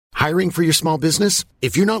Hiring for your small business?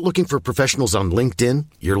 If you're not looking for professionals on LinkedIn,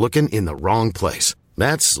 you're looking in the wrong place.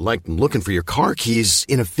 That's like looking for your car keys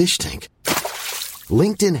in a fish tank.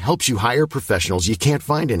 LinkedIn helps you hire professionals you can't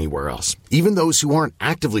find anywhere else, even those who aren't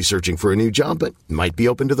actively searching for a new job but might be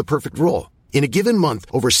open to the perfect role. In a given month,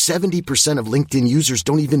 over 70% of LinkedIn users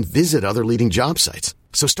don't even visit other leading job sites.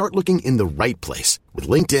 So start looking in the right place. With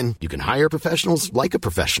LinkedIn, you can hire professionals like a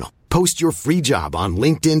professional. Post your free job on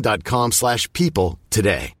linkedin.com/people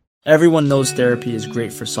today. Everyone knows therapy is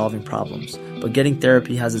great for solving problems, but getting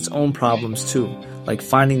therapy has its own problems too, like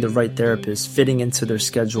finding the right therapist, fitting into their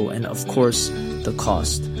schedule, and of course, the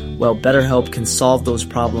cost. Well, BetterHelp can solve those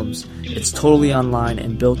problems. It's totally online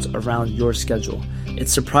and built around your schedule.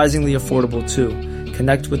 It's surprisingly affordable too.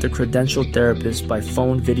 Connect with a credentialed therapist by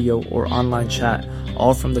phone, video, or online chat,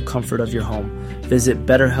 all from the comfort of your home. Visit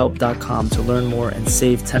BetterHelp.com to learn more and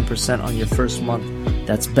save 10% on your first month.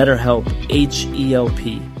 That's BetterHelp,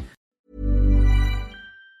 H-E-L-P.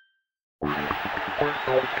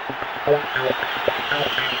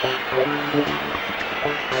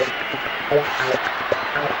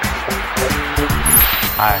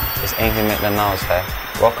 Hi, it's Ainsley Maitland-Niles here.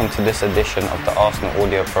 Welcome to this edition of the Arsenal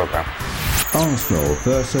audio programme. Arsenal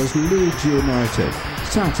versus Leeds United,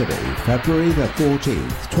 Saturday, February the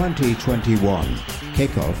 14th, 2021.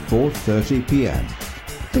 Kick-off 4:30pm.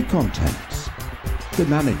 The contents. The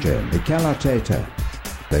manager, Mikel Arteta.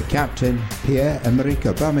 The captain, Pierre-Emerick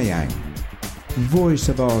Aubameyang. Voice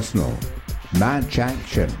of Arsenal. Match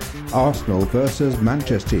action. Arsenal versus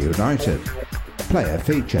Manchester United. Player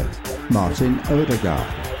feature. Martin Odegaard.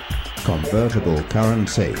 Convertible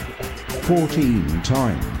currency. 14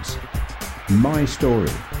 times. My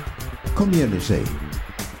story. Community.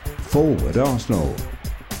 Forward Arsenal.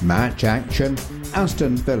 Match action.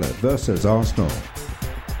 Aston Villa versus Arsenal.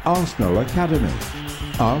 Arsenal Academy.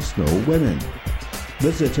 Arsenal Women.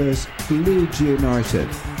 Visitors Leeds United.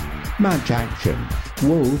 Match action.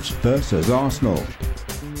 Wolves versus Arsenal.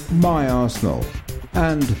 My Arsenal.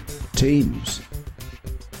 And teams.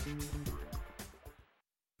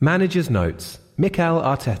 Manager's notes. Mikel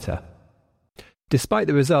Arteta. Despite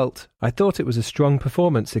the result, I thought it was a strong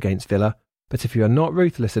performance against Villa, but if you are not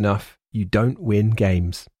ruthless enough, you don't win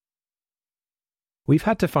games. We've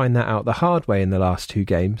had to find that out the hard way in the last two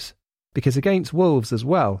games, because against Wolves as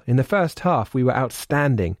well, in the first half we were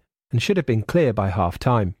outstanding and should have been clear by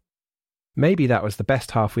half-time. Maybe that was the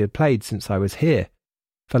best half we had played since I was here.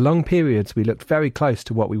 For long periods we looked very close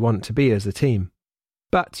to what we want to be as a team.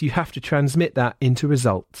 But you have to transmit that into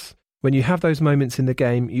results. When you have those moments in the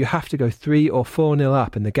game, you have to go 3 or 4-0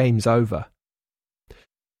 up and the game's over.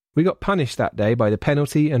 We got punished that day by the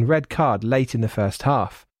penalty and red card late in the first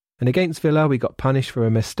half, and against Villa we got punished for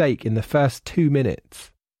a mistake in the first 2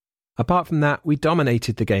 minutes. Apart from that, we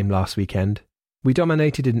dominated the game last weekend. We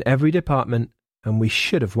dominated in every department, and we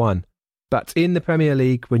should have won. But in the Premier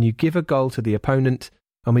League, when you give a goal to the opponent,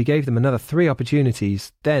 and we gave them another 3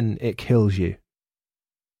 opportunities, then it kills you.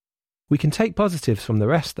 We can take positives from the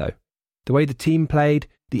rest though. The way the team played,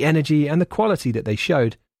 the energy and the quality that they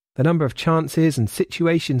showed, the number of chances and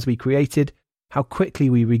situations we created, how quickly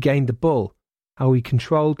we regained the ball, how we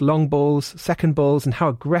controlled long balls, second balls, and how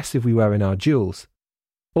aggressive we were in our duels.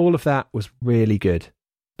 All of that was really good.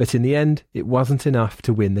 But in the end, it wasn't enough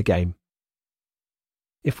to win the game.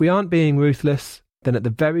 If we aren't being ruthless, then at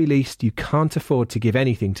the very least you can't afford to give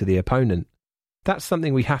anything to the opponent. That's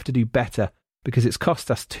something we have to do better, because it's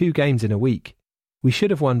cost us 2 games in a week. We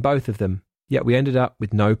should have won both of them, yet we ended up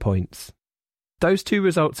with no points. Those 2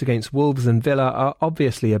 results against Wolves and Villa are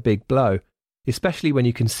obviously a big blow, especially when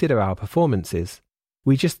you consider our performances.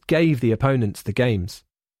 We just gave the opponents the games.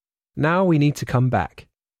 Now we need to come back.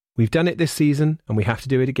 We've done it this season and we have to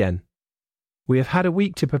do it again. We have had a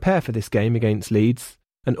week to prepare for this game against Leeds,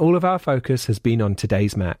 and all of our focus has been on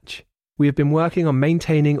today's match. We have been working on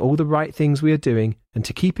maintaining all the right things we are doing and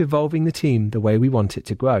to keep evolving the team the way we want it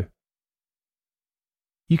to grow.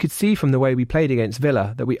 You could see from the way we played against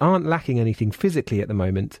Villa that we aren't lacking anything physically at the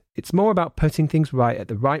moment. It's more about putting things right at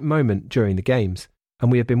the right moment during the games,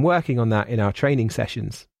 and we have been working on that in our training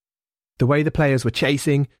sessions. The way the players were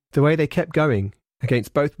chasing, the way they kept going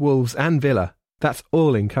against both Wolves and Villa, that's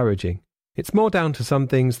all encouraging. It's more down to some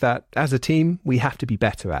things that, as a team, we have to be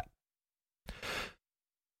better at.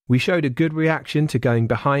 We showed a good reaction to going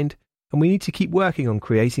behind, and we need to keep working on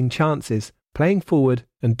creating chances, playing forward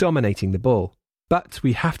and dominating the ball. But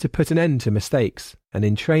we have to put an end to mistakes, and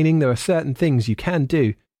in training there are certain things you can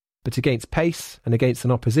do, but against pace and against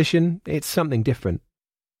an opposition, it's something different.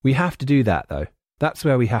 We have to do that though. That's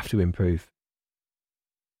where we have to improve.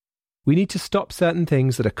 We need to stop certain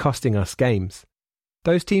things that are costing us games.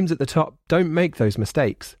 Those teams at the top don't make those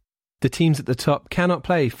mistakes. The teams at the top cannot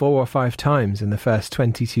play 4 or 5 times in the first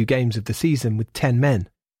 22 games of the season with 10 men.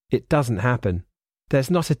 It doesn't happen. There's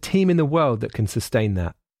not a team in the world that can sustain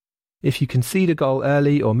that. If you concede a goal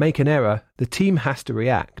early or make an error, the team has to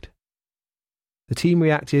react. The team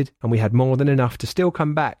reacted, and we had more than enough to still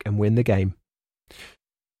come back and win the game.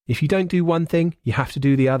 If you don't do one thing, you have to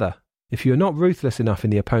do the other. If you are not ruthless enough in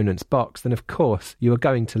the opponent's box, then of course you are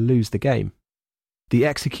going to lose the game. The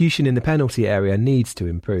execution in the penalty area needs to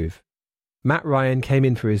improve. Matt Ryan came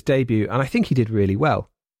in for his debut, and I think he did really well.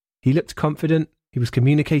 He looked confident, he was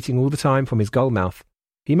communicating all the time from his goal mouth.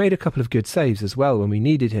 He made a couple of good saves as well when we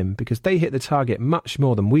needed him, because they hit the target much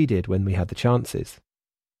more than we did when we had the chances.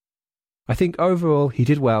 I think overall he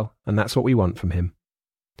did well, and that's what we want from him.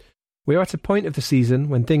 We are at a point of the season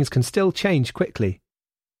when things can still change quickly.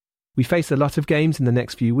 We face a lot of games in the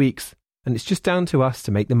next few weeks, and it's just down to us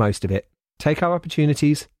to make the most of it, take our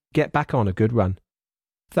opportunities, get back on a good run.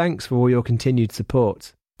 Thanks for all your continued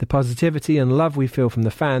support. The positivity and love we feel from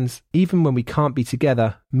the fans, even when we can't be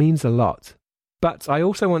together, means a lot. But I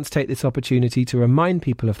also want to take this opportunity to remind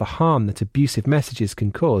people of the harm that abusive messages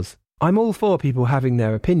can cause. I'm all for people having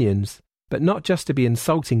their opinions, but not just to be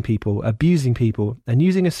insulting people, abusing people, and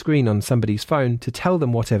using a screen on somebody's phone to tell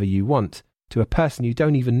them whatever you want to a person you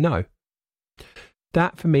don't even know.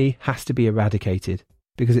 That, for me, has to be eradicated,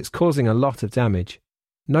 because it's causing a lot of damage.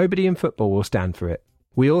 Nobody in football will stand for it.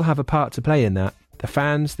 We all have a part to play in that. The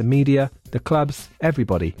fans, the media, the clubs,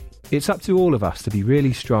 everybody. It's up to all of us to be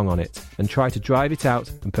really strong on it and try to drive it out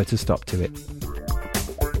and put a stop to it.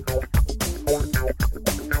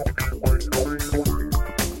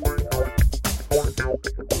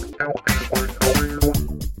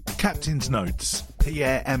 Captain's Notes,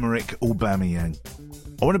 Pierre-Emerick Aubameyang.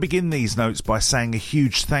 I want to begin these notes by saying a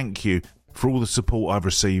huge thank you for all the support I've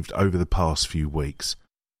received over the past few weeks.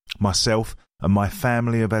 Myself and my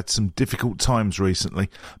family have had some difficult times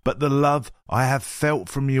recently, but the love I have felt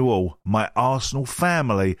from you all, my Arsenal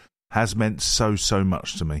family, has meant so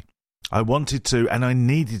much to me. I wanted to and I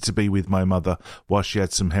needed to be with my mother while she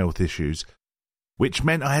had some health issues, which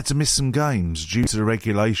meant I had to miss some games due to the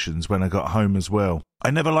regulations when I got home as well.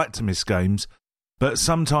 I never like to miss games, but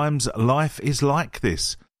sometimes life is like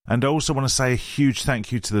this. And I also want to say a huge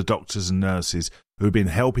thank you to the doctors and nurses who have been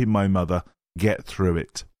helping my mother get through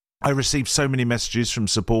it. I received so many messages from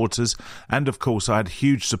supporters, and of course I had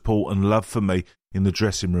huge support and love for me in the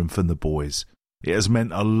dressing room from the boys. It has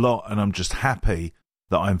meant a lot, and I'm just happy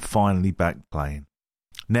that I'm finally back playing.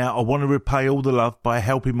 Now I want to repay all the love by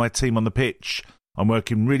helping my team on the pitch. I'm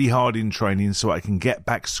working really hard in training so I can get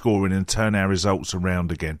back scoring and turn our results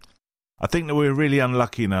around again. I think that we were really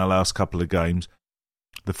unlucky in our last couple of games.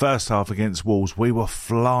 The first half against Wolves, we were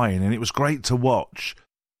flying, and it was great to watch.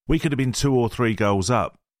 We could have been 2 or 3 goals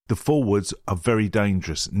up. The forwards are very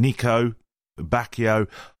dangerous. Nico, Bacchio,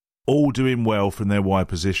 all doing well from their wide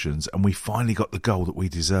positions, and we finally got the goal that we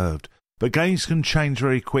deserved. But games can change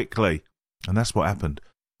very quickly, and that's what happened.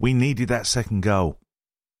 We needed that second goal.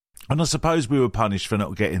 And I suppose we were punished for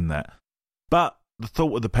not getting that. But the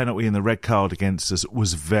thought of the penalty and the red card against us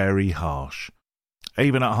was very harsh.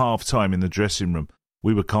 Even at half-time in the dressing room,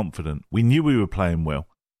 we were confident. We knew we were playing well,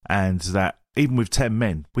 and that even with 10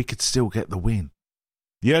 men, we could still get the win.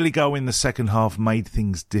 The early goal in the second half made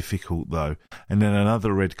things difficult, though, and then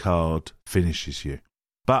another red card finishes you.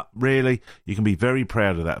 But really, you can be very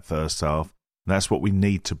proud of that first half, and that's what we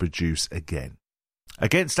need to produce again.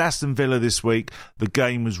 Against Aston Villa this week, the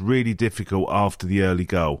game was really difficult after the early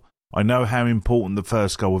goal. I know how important the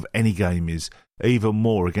first goal of any game is, even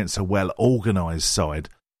more against a well-organised side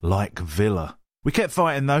like Villa. We kept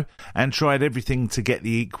fighting though and tried everything to get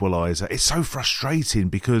the equaliser. It's so frustrating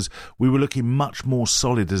because we were looking much more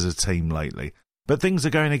solid as a team lately. But things are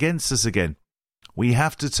going against us again. We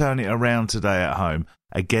have to turn it around today at home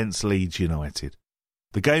against Leeds United.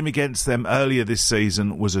 The game against them earlier this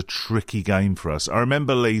season was a tricky game for us. I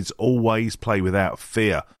remember Leeds always play without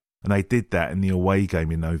fear, and they did that in the away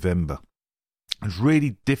game in November. It was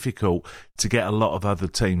really difficult to get a lot of other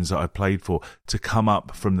teams that I played for to come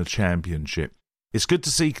up from the Championship. It's good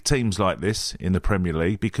to see teams like this in the Premier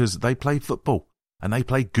League because they play football and they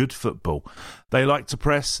play good football. They like to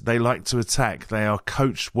press, they like to attack, they are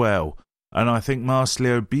coached well. And I think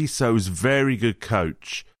Marcelo Bielsa is a very good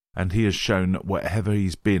coach, and he has shown that whatever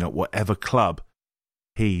he's been at, whatever club,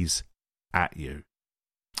 he's at you.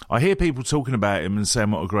 I hear people talking about him and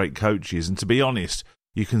saying what a great coach he is, and to be honest,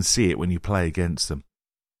 you can see it when you play against them.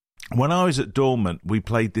 When I was at Dortmund, we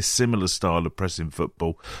played this similar style of pressing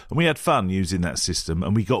football, and we had fun using that system,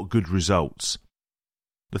 and we got good results.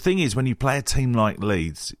 The thing is, when you play a team like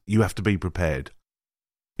Leeds, you have to be prepared.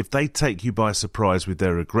 If they take you by surprise with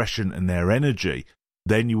their aggression and their energy,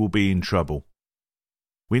 then you will be in trouble.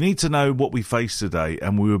 We need to know what we face today,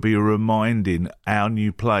 and we will be reminding our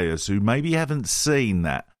new players who maybe haven't seen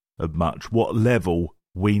that of much what level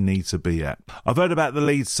we need to be at. I've heard about the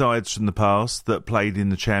Leeds sides from the past that played in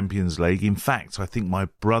the Champions League. In fact, I think my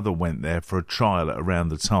brother went there for a trial at around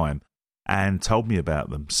the time and told me about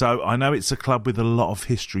them. So I know it's a club with a lot of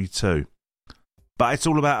history too. But it's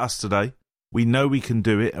all about us today. We know we can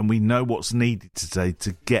do it, and we know what's needed today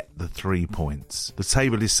to get the 3 points. The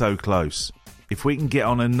table is so close. If we can get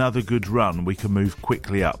on another good run, we can move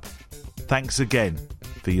quickly up. Thanks again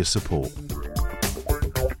for your support.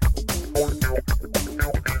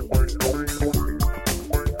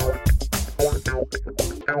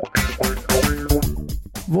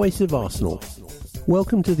 Voice of Arsenal.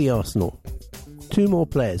 Welcome to the Arsenal. 2 more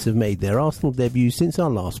players have made their Arsenal debut since our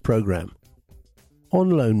last programme. On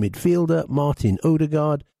loan midfielder Martin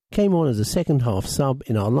Odegaard came on as a second-half sub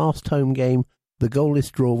in our last home game, the goalless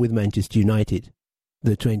draw with Manchester United.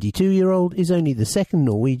 The 22-year-old is only the second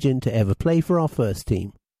Norwegian to ever play for our first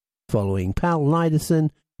team, following Pal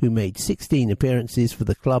Lyderson, who made 16 appearances for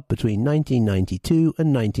the club between 1992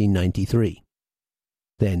 and 1993.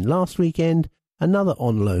 Then last weekend, another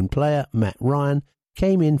on-loan player, Matt Ryan,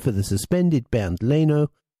 came in for the suspended Bernd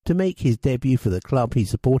Leno to make his debut for the club he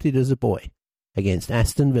supported as a boy, against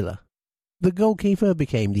Aston Villa. The goalkeeper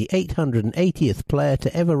became the 880th player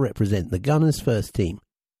to ever represent the Gunners' first team,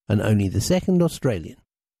 and only the second Australian.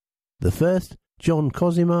 The first, John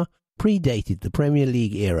Cosima, predated the Premier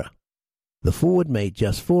League era. The forward made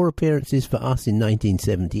just 4 appearances for us in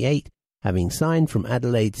 1978, having signed from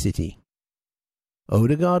Adelaide City.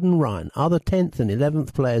 Odegaard and Ryan are the 10th and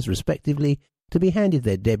 11th players respectively to be handed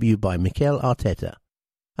their debut by Mikel Arteta,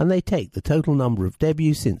 and they take the total number of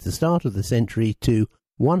debuts since the start of the century to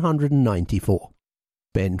 194.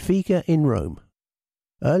 Benfica in Rome.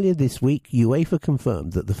 Earlier this week, UEFA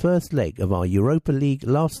confirmed that the first leg of our Europa League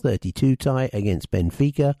last 32 tie against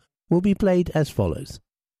Benfica will be played as follows.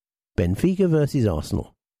 Benfica vs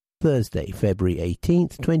Arsenal, Thursday, February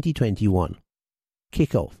 18th, 2021.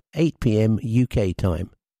 Kick-off, 8 p.m. UK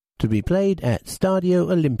time, to be played at Stadio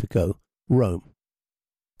Olimpico, Rome.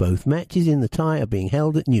 Both matches in the tie are being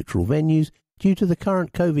held at neutral venues due to the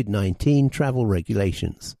current COVID-19 travel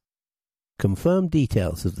regulations. Confirmed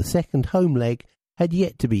details of the second home leg had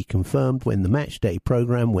yet to be confirmed when the matchday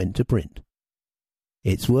programme went to print.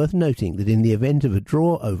 It's worth noting that in the event of a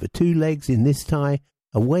draw over 2 legs in this tie,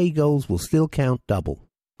 away goals will still count double.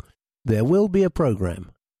 There will be a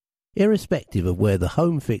programme. Irrespective of where the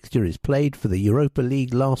home fixture is played for the Europa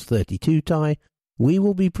League last 32 tie, we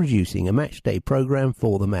will be producing a matchday programme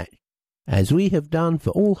for the match, as we have done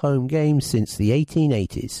for all home games since the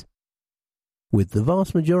 1880s. With the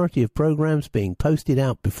vast majority of programmes being posted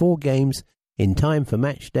out before games in time for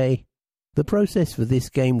matchday, the process for this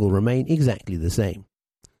game will remain exactly the same.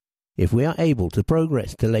 If we are able to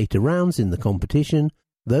progress to later rounds in the competition,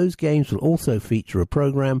 those games will also feature a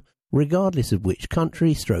programme regardless of which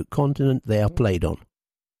country/continent they are played on.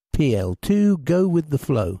 PL2 Go With The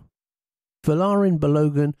Flow. Folarin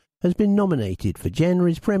Balogun has been nominated for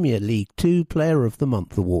January's Premier League 2 Player of the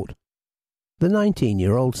Month award. The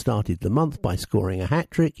 19-year-old started the month by scoring a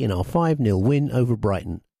hat-trick in our 5-0 win over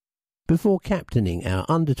Brighton, before captaining our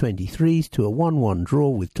under-23s to a 1-1 draw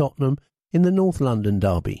with Tottenham in the North London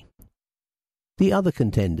derby. The other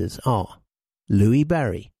contenders are Louis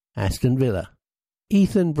Barry, Aston Villa,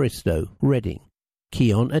 Ethan Bristow, Reading,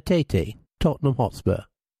 Keon Atete, Tottenham Hotspur,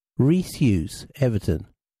 Reece Hughes, Everton,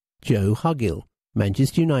 Joe Hugill,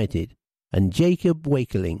 Manchester United, and Jacob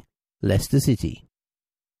Wakeling, Leicester City.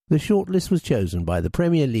 The shortlist was chosen by the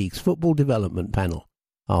Premier League's Football Development Panel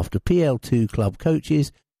after PL2 club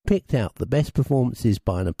coaches picked out the best performances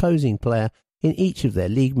by an opposing player in each of their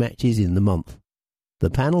league matches in the month.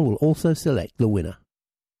 The panel will also select the winner.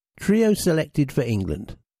 Trio selected for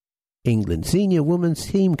England. England senior women's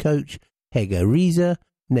team coach Hege Riise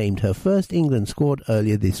named her first England squad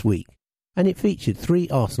earlier this week, and it featured 3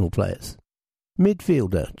 Arsenal players.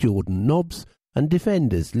 Midfielder Jordan Nobbs and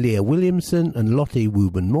defenders Leah Williamson and Lottie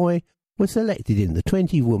Wooben-Moy were selected in the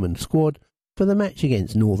 20-woman squad for the match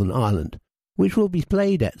against Northern Ireland, which will be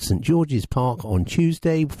played at St George's Park on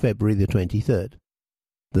Tuesday, February the 23rd.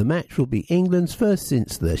 The match will be England's first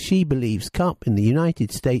since the She Believes Cup in the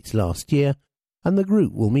United States last year, and the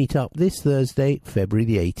group will meet up this Thursday, February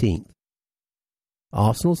the 18th.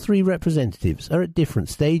 Arsenal's 3 representatives are at different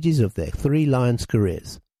stages of their 3 Lions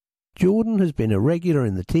careers. Jordan has been a regular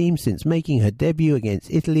in the team since making her debut against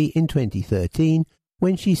Italy in 2013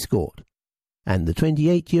 when she scored, and the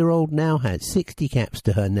 28-year-old now has 60 caps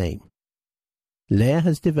to her name. Leah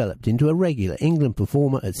has developed into a regular England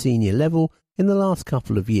performer at senior level in the last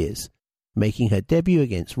couple of years, making her debut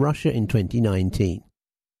against Russia in 2019.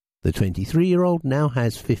 The 23-year-old now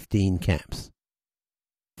has 15 caps.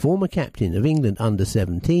 Former captain of England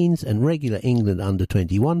under-17s and regular England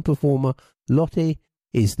under-21 performer Lotte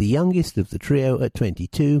is the youngest of the trio at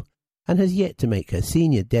 22 and has yet to make her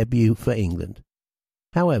senior debut for England.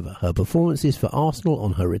 However, her performances for Arsenal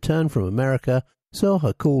on her return from America saw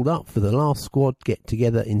her called up for the last squad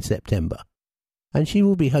get-together in September, and she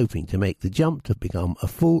will be hoping to make the jump to become a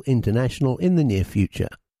full international in the near future.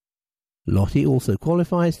 Lotte also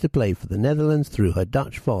qualifies to play for the Netherlands through her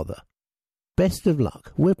Dutch father. Best of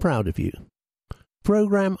luck, we're proud of you.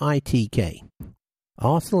 Programme ITK.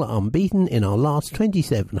 Arsenal are unbeaten in our last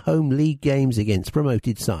 27 home league games against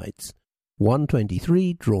promoted sides. Won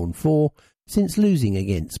 23, drawn 4, since losing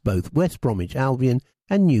against both West Bromwich Albion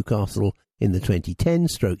and Newcastle in the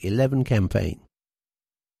 2010-11 campaign.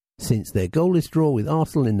 Since their goalless draw with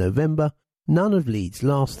Arsenal in November, none of Leeds'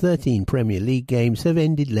 last 13 Premier League games have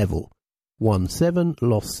ended level. Won 7,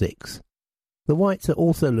 lost 6. The Whites are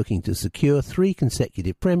also looking to secure 3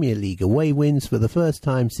 consecutive Premier League away wins for the first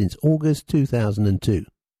time since August 2002.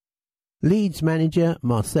 Leeds manager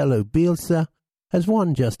Marcelo Bielsa has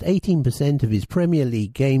won just 18% of his Premier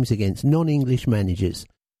League games against non-English managers,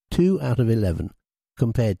 2 out of 11,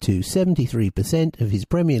 compared to 73% of his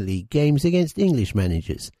Premier League games against English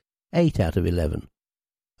managers, 8 out of 11.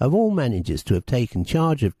 Of all managers to have taken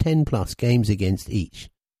charge of 10-plus games against each,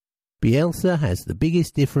 Bielsa has the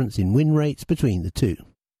biggest difference in win rates between the two.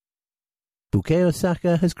 Bukayo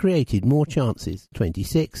Saka has created more chances,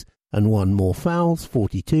 26, and won more fouls,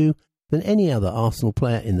 42, than any other Arsenal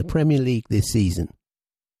player in the Premier League this season,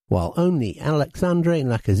 while only Alexandre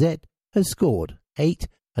Lacazette has scored 8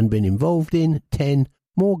 and been involved in 10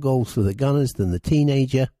 more goals for the Gunners than the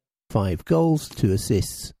teenager, 5 goals, 2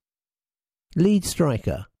 assists. Leeds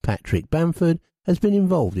striker Patrick Bamford has been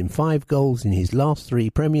involved in 5 goals in his last 3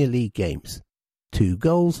 Premier League games, 2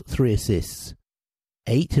 goals, 3 assists.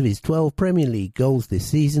 8 of his 12 Premier League goals this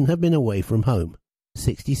season have been away from home,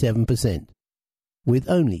 67%, with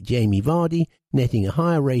only Jamie Vardy netting a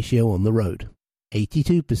higher ratio on the road,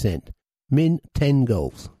 82%, min 10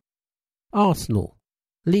 goals. Arsenal,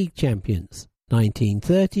 League Champions,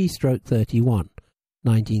 1930-31,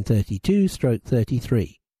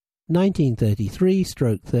 1932-33,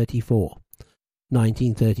 1933-34,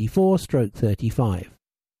 1934-35,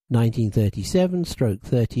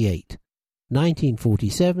 1937-38,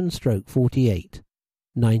 1947-48,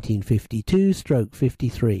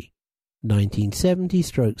 1952-53,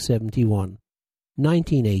 1970-71,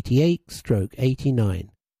 1988-89,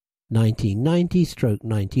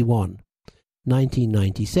 1990-91,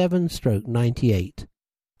 1997-98,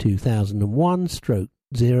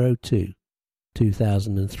 2001-02,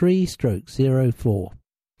 2003-04.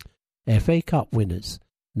 FA Cup winners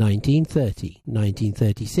 1930,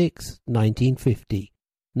 1936, 1950,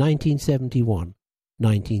 1971,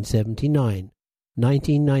 1979,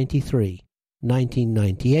 1993,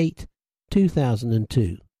 1998,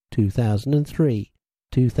 2002, 2003,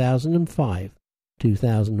 2005,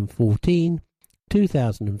 2014,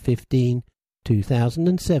 2015,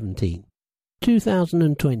 2017,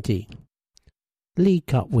 2020. League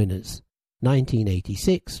Cup winners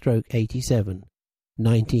 1986-87,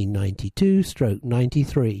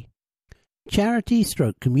 1992-93.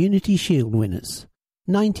 Charity/Community Shield winners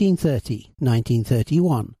 1930,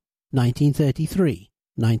 1931, 1933,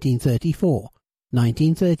 1934,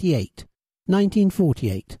 1938,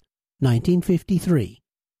 1948, 1953,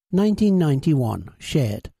 1991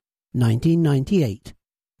 shared, 1998,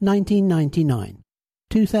 1999,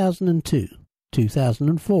 2002,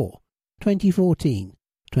 2004, 2014,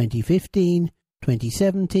 2015,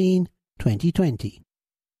 2017, 2020.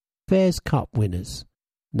 Fairs Cup winners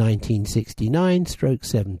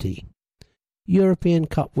 1969-70. European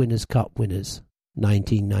Cup winners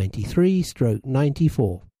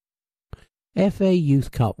 1993-94. FA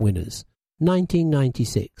Youth Cup winners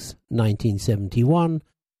 1996, 1971,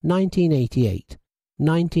 1988,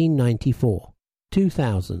 1994,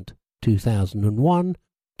 2000, 2001,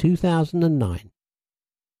 2009.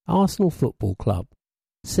 Arsenal Football Club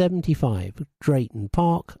 75 Drayton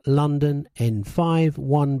Park, London, N5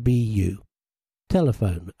 1BU.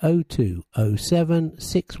 Telephone 0207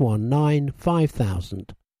 619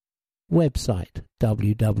 5000. Website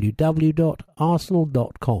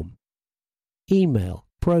www.arsenal.com. Email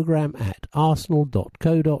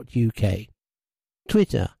program@arsenal.co.uk.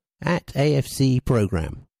 Twitter @AFC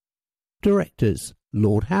Programme. Directors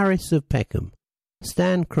Lord Harris of Peckham,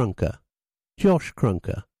 Stan Crunker, Josh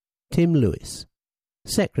Crunker, Tim Lewis.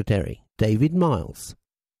 Secretary David Miles.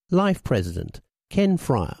 Life President, Ken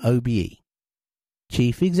Fryer, OBE.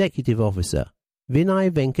 Chief Executive Officer,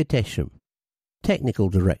 Vinay Venkatesham. Technical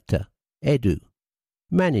Director, Edu.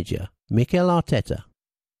 Manager, Mikel Arteta.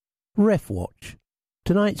 Ref Watch.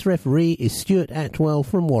 Tonight's referee is Stuart Atwell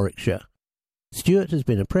from Warwickshire. Stuart has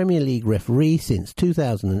been a Premier League referee since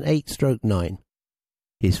 2008/9.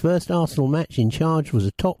 His first Arsenal match in charge was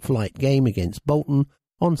a top-flight game against Bolton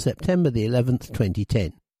on September the 11th,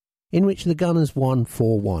 2010, in which the Gunners won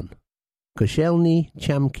 4-1. Koscielny,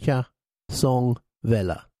 Chamcha, Song,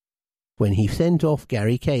 Vela, when he sent off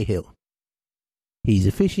Gary Cahill. He's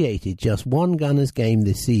officiated just one Gunners game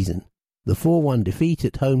this season, the 4-1 defeat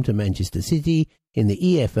at home to Manchester City in the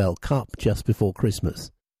EFL Cup just before Christmas,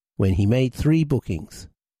 when he made 3 bookings.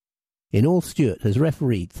 In all, Stuart has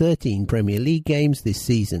refereed 13 Premier League games this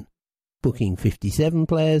season, booking 57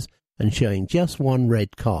 players and showing just 1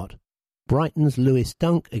 red card, Brighton's Lewis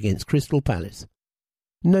Dunk against Crystal Palace.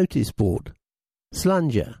 Notice board.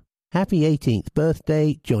 Slunger. Happy 18th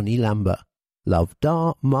birthday, Johnny Lambert. Love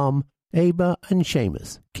Dar, Mum, Aber and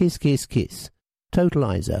Seamus. Kiss, kiss, kiss.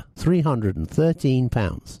 Totalizer,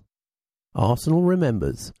 £313. Arsenal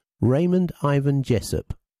remembers Raymond Ivan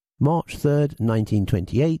Jessup, March 3rd,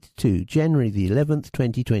 1928 to January the 11th,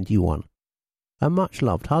 2021. A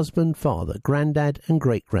much-loved husband, father, granddad and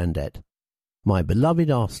great-granddad. My beloved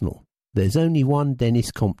Arsenal. There's only one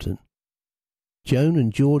Dennis Compton. Joan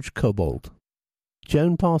and George Cobold.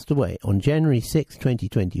 Joan passed away on January 6,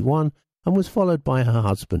 2021 and was followed by her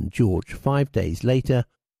husband George 5 days later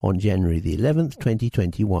on January the 11th,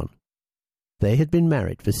 2021. They had been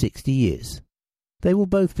married for 60 years. They will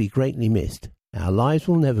both be greatly missed. Our lives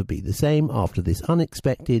will never be the same after this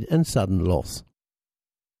unexpected and sudden loss.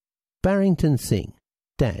 Barrington Singh.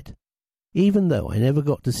 Dad. Even though I never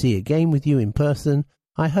got to see a game with you in person,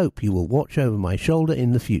 I hope you will watch over my shoulder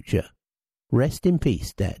in the future. Rest in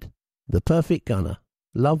peace, Dad. The Perfect Gunner.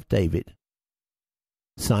 Love, David.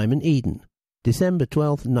 Simon Eden. December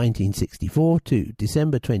 12, 1964 to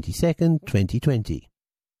December 22, 2020.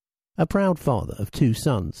 A proud father of 2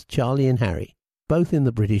 sons, Charlie and Harry, both in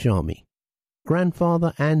the British Army.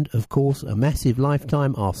 Grandfather and, of course, a massive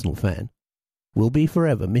lifetime Arsenal fan. Will be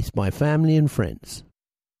forever missed by family and friends.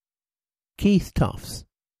 Keith Tufts.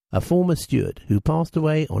 A former steward who passed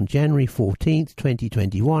away on January 14,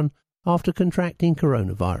 2021 after contracting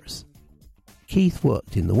coronavirus. Keith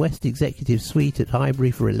worked in the West Executive Suite at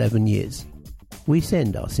Highbury for 11 years. We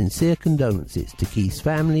send our sincere condolences to Keith's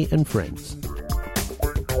family and friends.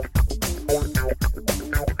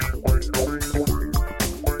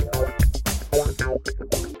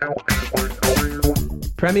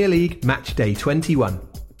 Premier League Match Day 21.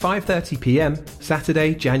 5:30 p.m.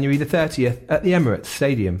 Saturday, January the 30th at the Emirates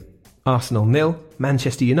Stadium. Arsenal 0,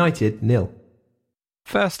 Manchester United 0.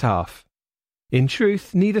 First half. In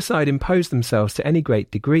truth, neither side imposed themselves to any great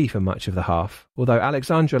degree for much of the half, although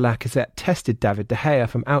Alexandre Lacazette tested David De Gea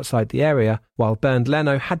from outside the area, while Bernd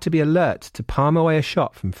Leno had to be alert to palm away a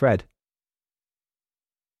shot from Fred.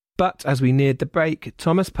 But as we neared the break,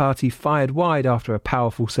 Thomas Partey fired wide after a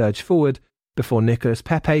powerful surge forward, before Nicolas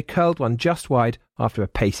Pepe curled one just wide after a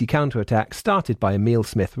pacey counter-attack started by Emile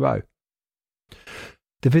Smith-Rowe.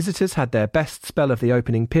 The visitors had their best spell of the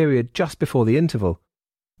opening period just before the interval,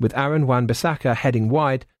 with Aaron Wan-Bissaka heading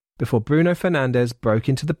wide before Bruno Fernandes broke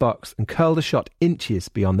into the box and curled a shot inches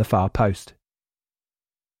beyond the far post.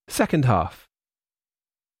 Second half.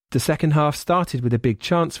 The second half started with a big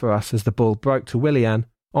chance for us as the ball broke to Willian,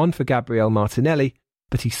 on for Gabriel Martinelli,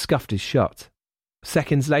 but he scuffed his shot.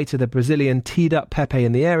 Seconds later, the Brazilian teed up Pepe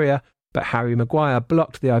in the area, but Harry Maguire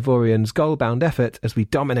blocked the Ivorian's goal-bound effort as we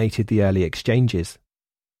dominated the early exchanges.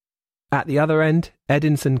 At the other end,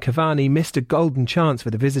 Edinson Cavani missed a golden chance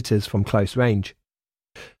for the visitors from close range.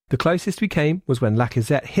 The closest we came was when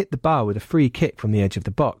Lacazette hit the bar with a free kick from the edge of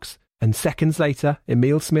the box, and seconds later,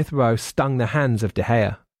 Emile Smith-Rowe stung the hands of De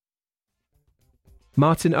Gea.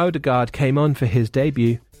 Martin Odegaard came on for his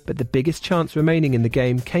debut, but the biggest chance remaining in the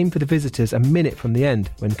game came for the visitors a minute from the end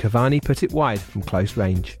when Cavani put it wide from close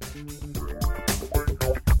range.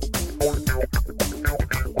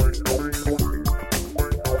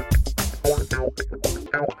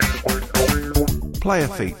 Player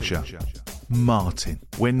feature. Martin.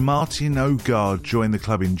 When Martin Odegaard joined the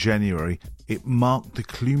club in January, it marked the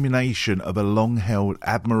culmination of a long-held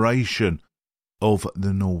admiration of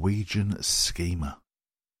the Norwegian schemer.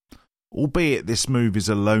 Albeit this move is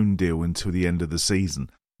a loan deal until the end of the season,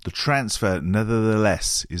 the transfer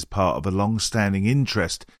nevertheless is part of a long-standing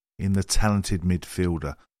interest in the talented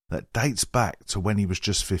midfielder that dates back to when he was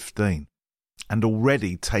just 15 and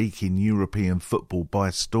already taking European football by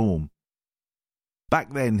storm.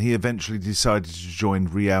 Back then, he eventually decided to join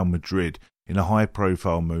Real Madrid in a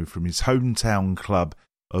high-profile move from his hometown club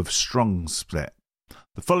of Strongstedt.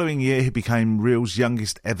 The following year, he became Real's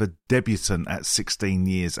youngest ever debutant at 16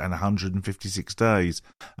 years and 156 days,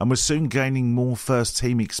 and was soon gaining more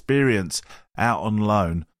first-team experience out on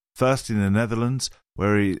loan, first in the Netherlands,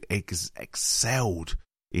 where he excelled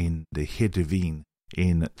in the Heerenveen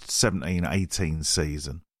in 17-18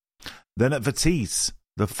 season. Then at Vitesse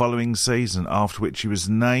the following season, after which he was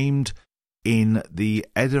named in the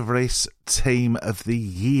Eredivisie Team of the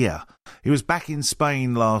Year. He was back in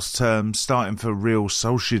Spain last term, starting for Real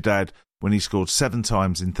Sociedad when he scored 7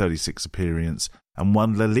 times in 36 appearances and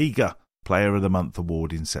won La Liga Player of the Month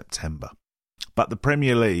award in September. But the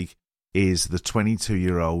Premier League is the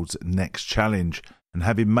 22-year-old's next challenge, and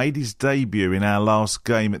having made his debut in our last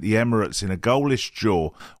game at the Emirates in a goalless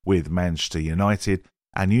draw with Manchester United,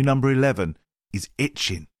 our new number 11 is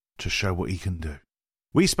itching to show what he can do.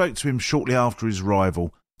 We spoke to him shortly after his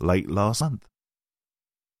arrival late last month.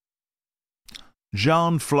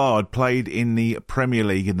 Jean Flard played in the Premier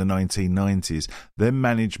League in the 1990s, then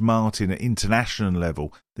managed Martin at international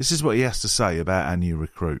level. This is what he has to say about our new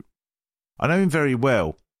recruit. I know him very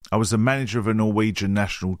well. I was the manager of a Norwegian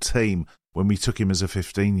national team when we took him as a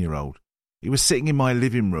 15-year-old. He was sitting in my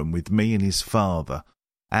living room with me and his father,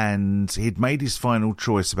 and he'd made his final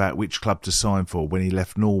choice about which club to sign for when he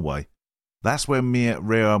left Norway. That's when me at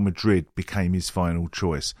Real Madrid became his final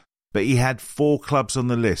choice. But he had 4 clubs on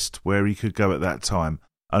the list where he could go at that time,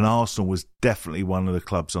 and Arsenal was definitely one of the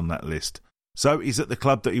clubs on that list. So he's at the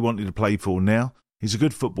club that he wanted to play for now. He's a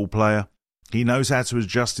good football player. He knows how to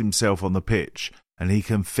adjust himself on the pitch, and he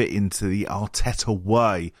can fit into the Arteta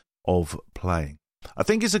way of playing. I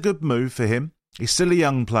think it's a good move for him. He's still a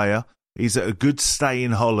young player. He's at a good stay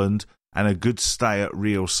in Holland and a good stay at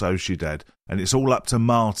Real Sociedad, and it's all up to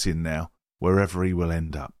Martin now, wherever he will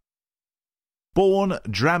end up. Born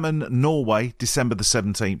Drammen, Norway, December the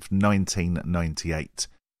 17th, 1998.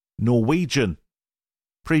 Norwegian.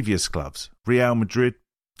 Previous clubs: Real Madrid,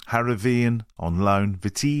 Heerenveen on loan,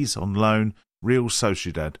 Vitesse on loan, Real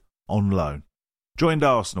Sociedad on loan. Joined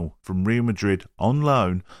Arsenal from Real Madrid on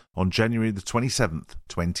loan on January the 27th,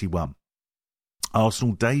 21.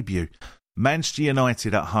 Arsenal debut: Manchester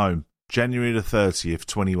United at home, January the 30th,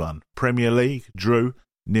 21. Premier League, drew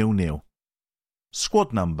 0-0.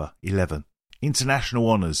 Squad number 11. International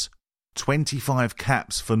honours: 25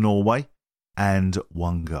 caps for Norway and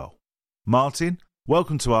 1 goal. Martin,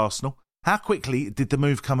 welcome to Arsenal. How quickly did the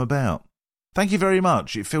move come about? Thank you very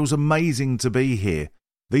much. It feels amazing to be here.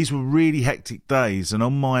 These were really hectic days, and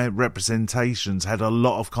on my representations had a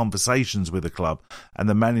lot of conversations with the club and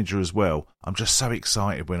the manager as well. I'm just so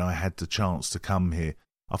excited when I had the chance to come here.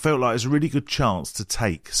 I felt like it was a really good chance to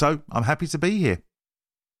take, so I'm happy to be here.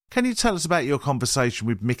 Can you tell us about your conversation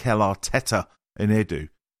with Mikel Arteta and Edu?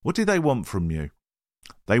 What did they want from you?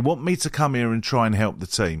 They want me to come here and try and help the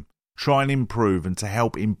team, try and improve, and to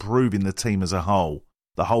help improving the team as a whole,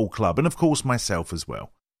 the whole club, and of course myself as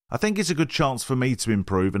well. I think it's a good chance for me to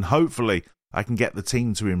improve, and hopefully I can get the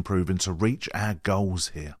team to improve and to reach our goals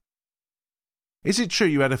here. Is it true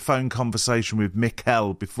you had a phone conversation with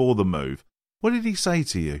Mikel before the move? What did he say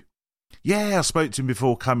to you? Yeah, I spoke to him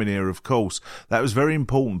before coming here, of course. That was very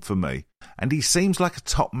important for me. And he seems like a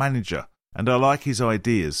top manager, and I like his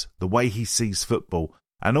ideas, the way he sees football,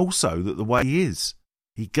 and also that the way he is.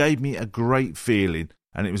 He gave me a great feeling,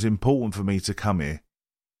 and it was important for me to come here.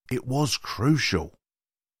 It was crucial.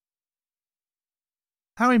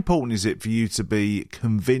 How important is it for you to be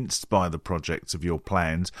convinced by the project of your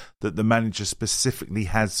plans that the manager specifically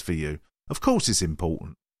has for you? Of course it's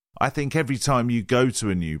important. I think every time you go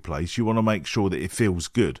to a new place, you want to make sure that it feels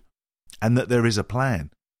good and that there is a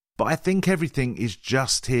plan. But I think everything is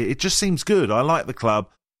just here. It just seems good. I like the club.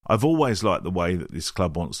 I've always liked the way that this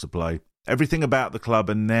club wants to play. Everything about the club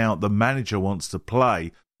and now the manager wants to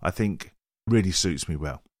play, I think really suits me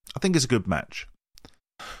well. I think it's a good match.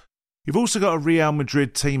 You've also got a Real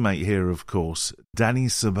Madrid teammate here, of course, Dani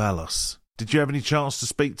Ceballos. Did you have any chance to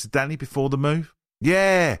speak to Danny before the move?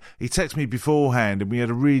 Yeah, he texted me beforehand and we had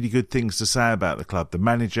really good things to say about the club, the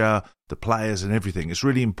manager, the players and everything. It's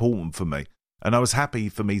really important for me and I was happy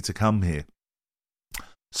for me to come here.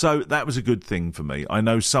 So that was a good thing for me. I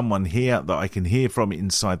know someone here that I can hear from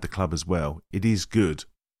inside the club as well. It is good.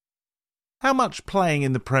 How much playing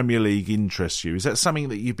in the Premier League interests you? Is that something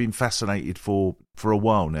that you've been fascinated for a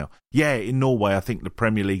while now? Yeah, in Norway I think the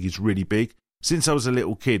Premier League is really big. Since I was a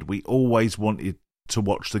little kid, we always wanted to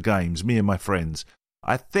watch the games, me and my friends.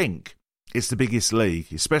 I think it's the biggest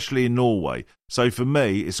league, especially in Norway. So for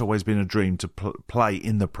me, it's always been a dream to play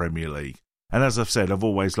in the Premier League. And as I've said, I've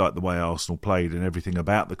always liked the way Arsenal played and everything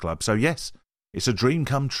about the club. So yes, it's a dream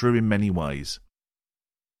come true in many ways.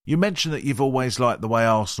 You mentioned that you've always liked the way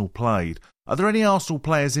Arsenal played. Are there any Arsenal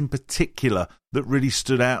players in particular that really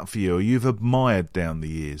stood out for you or you've admired down the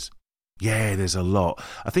years? Yeah, there's a lot.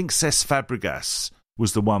 I think Cesc Fabregas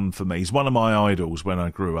was the one for me. He's one of my idols when I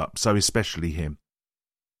grew up, so especially him.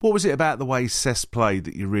 What was it about the way Cesc played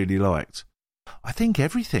that you really liked? I think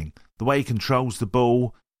everything. The way he controls the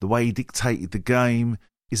ball, the way he dictated the game,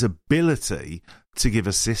 his ability to give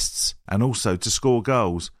assists and also to score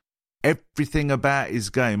goals. Everything about his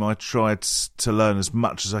game I tried to learn as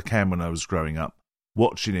much as I can when I was growing up,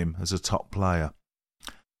 watching him as a top player.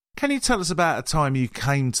 Can you tell us about a time you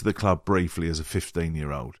came to the club briefly as a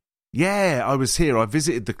 15-year-old? Yeah, I was here. I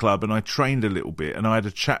visited the club and I trained a little bit and I had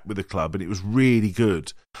a chat with the club and it was really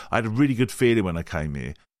good. I had a really good feeling when I came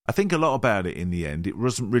here. I think a lot about it in the end. It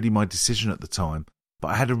wasn't really my decision at the time, but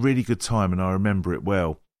I had a really good time and I remember it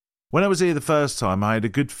well. When I was here the first time, I had a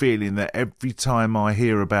good feeling that every time I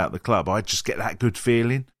hear about the club, I just get that good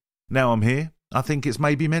feeling. Now I'm here, I think it's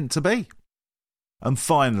maybe meant to be. And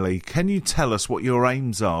finally, can you tell us what your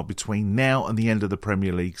aims are between now and the end of the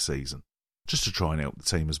Premier League season? Just to try and help the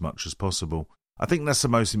team as much as possible. I think that's the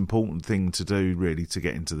most important thing to do, really, to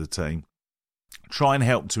get into the team. Try and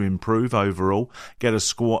help to improve overall, get a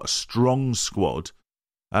strong squad.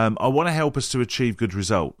 I want to help us to achieve good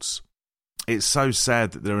results. It's so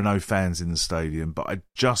sad that there are no fans in the stadium, but I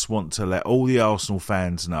just want to let all the Arsenal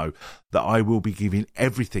fans know that I will be giving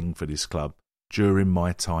everything for this club during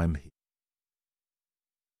my time here.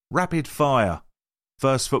 Rapid fire.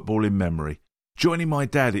 First football in memory. Joining my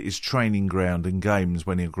dad at his training ground and games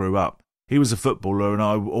when he grew up. He was a footballer and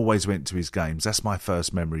I always went to his games. That's my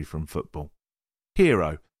first memory from football.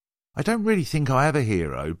 Hero. I don't really think I have a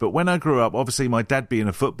hero, but when I grew up, obviously my dad being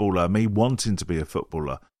a footballer, me wanting to be a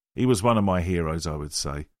footballer, he was one of my heroes, I would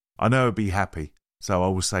say. I know I'd be happy, so I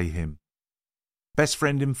will say him. Best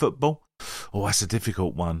friend in football? Oh, that's a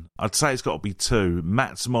difficult one. I'd say it's got to be two,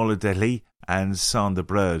 Mats Moladelli and Sander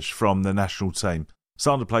Berge from the national team.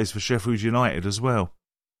 Sander plays for Sheffield United as well.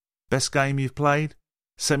 Best game you've played?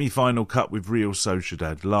 Semi-final cup with Real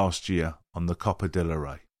Sociedad last year on the Copa del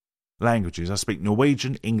Rey. Languages, I speak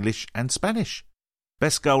Norwegian, English and Spanish.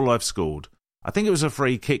 Best goal I've scored? I think it was a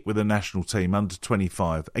free kick with the national team under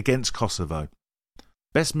 25 against Kosovo.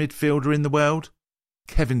 Best midfielder in the world?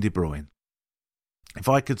 Kevin De Bruyne. If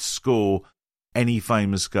I could score any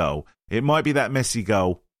famous goal, it might be that Messi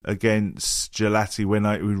goal against Gelati when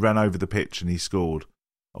we ran over the pitch and he scored.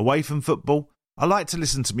 Away from football, I like to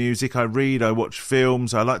listen to music, I read, I watch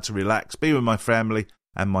films, I like to relax, be with my family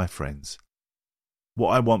and my friends.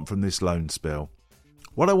 What I want from this loan spell.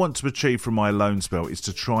 What I want to achieve from my loan spell is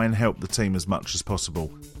to try and help the team as much as possible,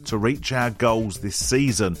 to reach our goals this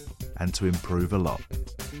season and to improve a lot.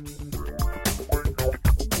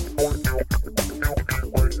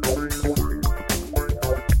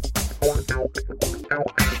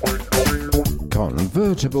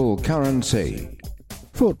 Convertible currency.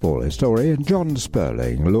 Football historian John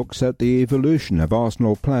Sperling looks at the evolution of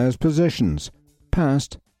Arsenal players' positions,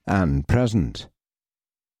 past and present.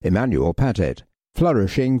 Emmanuel Petit,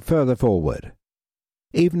 flourishing further forward.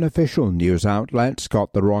 Even official news outlets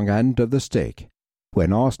got the wrong end of the stick.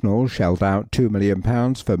 When Arsenal shelled out £2 million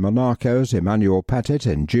for Monaco's Emmanuel Petit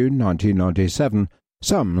in June 1997,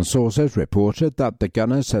 some sources reported that the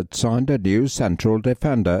Gunners had signed a new central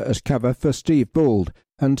defender as cover for Steve Bould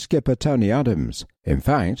and skipper Tony Adams. In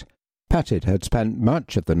fact, Petit had spent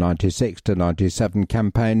much of the 96-97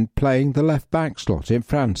 campaign playing the left-back slot in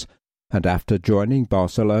France, and after joining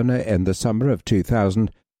Barcelona in the summer of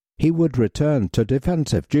 2000, he would return to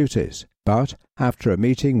defensive duties. But after a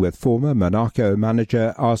meeting with former Monaco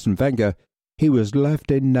manager Arsene Wenger, he was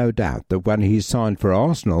left in no doubt that when he signed for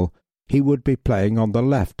Arsenal, he would be playing on the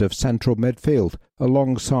left of central midfield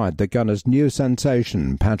alongside the Gunners' new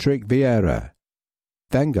sensation Patrick Vieira.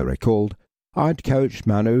 Wenger recalled, "I'd coached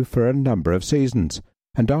Manu for a number of seasons,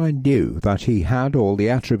 and I knew that he had all the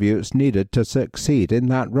attributes needed to succeed in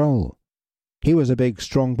that role. He was a big,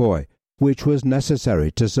 strong boy, which was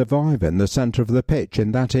necessary to survive in the centre of the pitch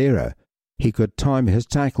in that era. He could time his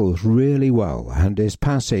tackles really well, and his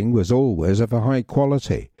passing was always of a high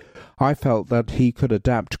quality. I felt that he could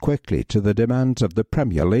adapt quickly to the demands of the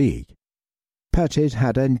Premier League." Petit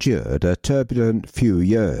had endured a turbulent few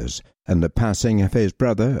years, and the passing of his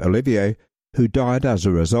brother, Olivier, who died as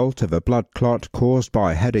a result of a blood clot caused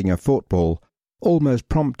by heading a football, almost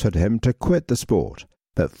prompted him to quit the sport.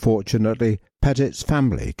 But fortunately, Petit's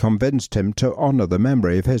family convinced him to honour the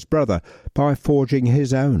memory of his brother by forging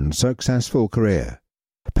his own successful career.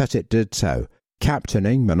 Petit did so,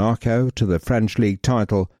 captaining Monaco to the French League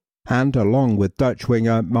title, and along with Dutch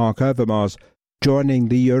winger Mark Overmars, joining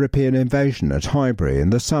the European invasion at Highbury in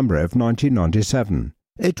the summer of 1997.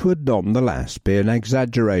 It would nonetheless be an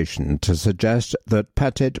exaggeration to suggest that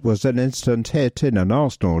Pettit was an instant hit in an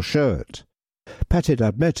Arsenal shirt. Pettit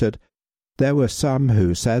admitted, "There were some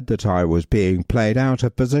who said that I was being played out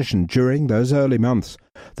of position during those early months,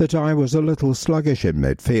 that I was a little sluggish in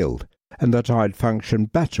midfield, and that I'd function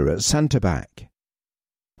better at centre-back."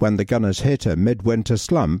 When the Gunners hit a midwinter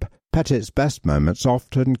slump, Pettit's best moments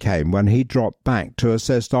often came when he dropped back to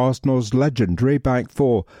assist Arsenal's legendary back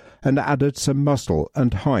four and added some muscle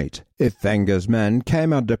and height if Wenger's men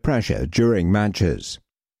came under pressure during matches.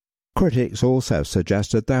 Critics also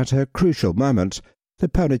suggested that at crucial moments the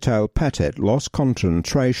ponytail Pettit lost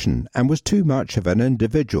concentration and was too much of an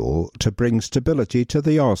individual to bring stability to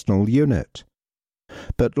the Arsenal unit.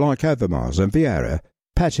 But like Overmars and Vieira,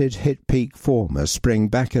 Pettit hit peak form as spring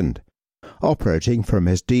beckoned. Operating from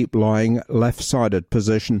his deep-lying left-sided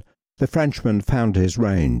position, the Frenchman found his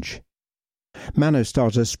range. Manu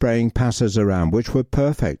started spraying passes around which were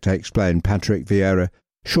perfect, explained Patrick Vieira.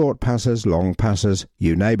 Short passes, long passes,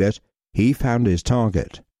 you name it, he found his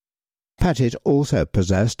target. Pettit also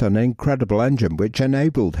possessed an incredible engine which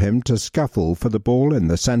enabled him to scuffle for the ball in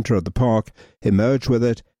the centre of the park, emerge with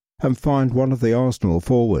it, and find one of the Arsenal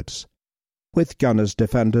forwards. With Gunners'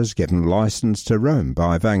 defenders given licence to roam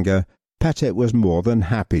by Wenger, Pettit was more than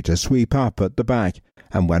happy to sweep up at the back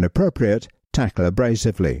and, when appropriate, tackle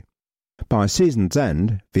abrasively. By season's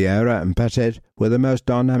end, Vieira and Pettit were the most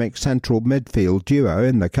dynamic central midfield duo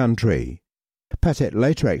in the country. Pettit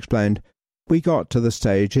later explained, "We got to the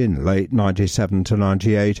stage in late 97 to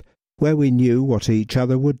 98 where we knew what each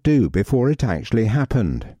other would do before it actually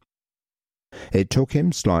happened." It took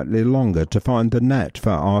him slightly longer to find the net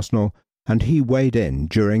for Arsenal, and he weighed in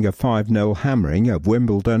during a 5-0 hammering of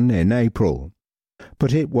Wimbledon in April.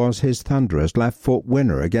 But it was his thunderous left-foot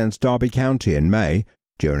winner against Derby County in May,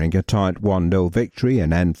 during a tight 1-0 victory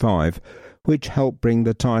in N5, which helped bring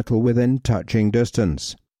the title within touching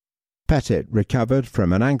distance. Pettit recovered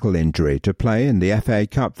from an ankle injury to play in the FA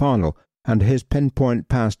Cup final, and his pinpoint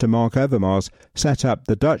pass to Mark Overmars set up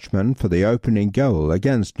the Dutchman for the opening goal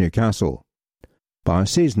against Newcastle. By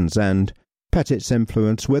season's end, Pettit's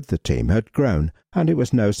influence with the team had grown, and it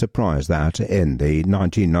was no surprise that, in the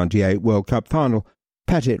 1998 World Cup final,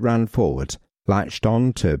 Pettit ran forwards, latched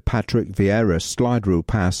on to Patrick Vieira's slide-rule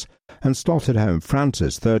pass, and slotted home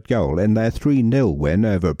France's third goal in their 3-0 win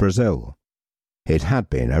over Brazil. It had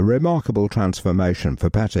been a remarkable transformation for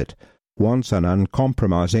Pettit, once an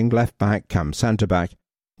uncompromising left-back come centre-back,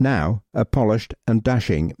 now a polished and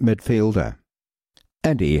dashing midfielder.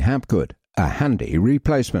 Eddie Hapgood, a handy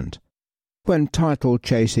replacement. When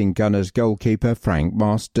title-chasing Gunners goalkeeper Frank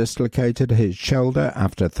Moss dislocated his shoulder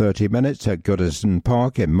after 30 minutes at Goodison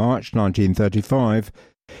Park in March 1935,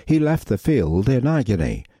 he left the field in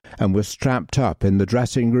agony and was strapped up in the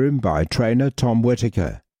dressing room by trainer Tom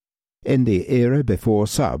Whittaker. In the era before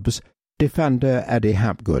subs, defender Eddie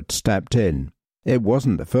Hapgood stepped in. It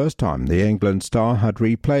wasn't the first time the England star had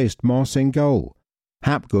replaced Moss in goal.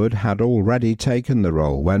 Hapgood had already taken the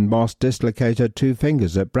role when Moss dislocated 2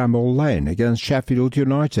 fingers at Bramall Lane against Sheffield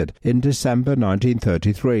United in December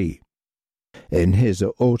 1933. In his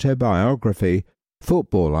autobiography,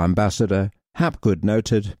 Football Ambassador, Hapgood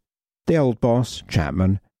noted, "The old boss,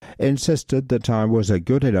 Chapman, insisted that I was a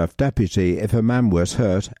good enough deputy if a man was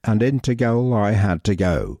hurt, and into goal I had to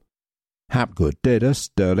go." Hapgood did a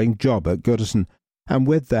sterling job at Goodison, and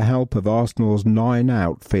with the help of Arsenal's 9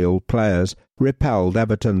 outfield players, repelled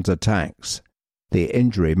Everton's attacks. The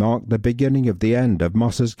injury marked the beginning of the end of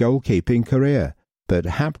Moss's goalkeeping career, but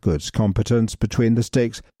Hapgood's competence between the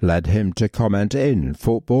sticks led him to comment in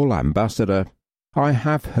Football Ambassador, "I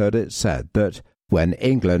have heard it said that when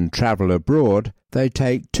England travel abroad, they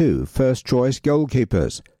take 2 first-choice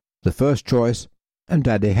goalkeepers, the first choice and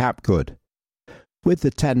Eddie Hapgood." With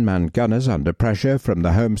the 10-man Gunners under pressure from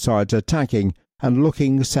the home side's attacking and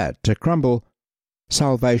looking set to crumble,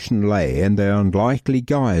 salvation lay in the unlikely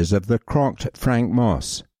guise of the crocked Frank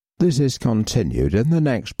Moss. This is continued in the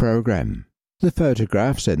next programme. The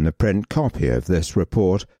photographs in the print copy of this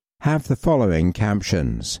report have the following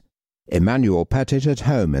captions: Emmanuel Pettit at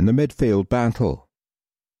home in the midfield battle,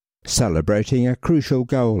 celebrating a crucial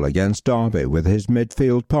goal against Derby with his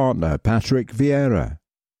midfield partner Patrick Vieira.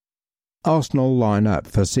 Arsenal line-up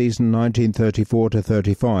for season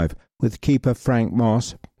 1934-35 with keeper Frank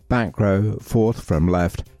Moss, back row 4th from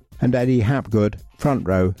left, and Eddie Hapgood, front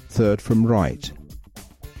row 3rd from right.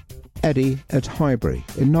 Eddie at Highbury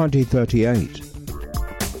in 1938.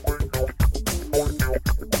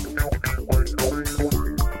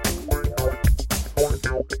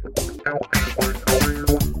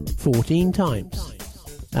 14 times.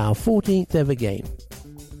 Our 14th ever game.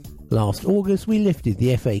 Last August we lifted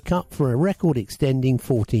the FA Cup for a record-extending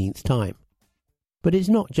 14th time. But it's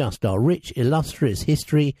not just our rich, illustrious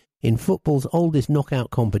history in football's oldest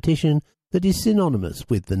knockout competition that is synonymous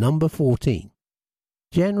with the number 14.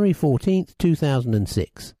 January 14th,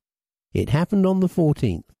 2006. It happened on the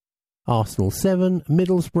 14th. Arsenal 7,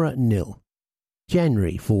 Middlesbrough 0.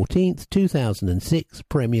 January 14th, 2006,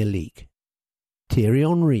 Premier League. Thierry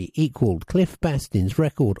Henry equalled Cliff Bastin's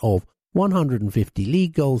record of 150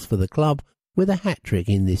 league goals for the club with a hat-trick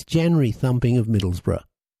in this January thumping of Middlesbrough.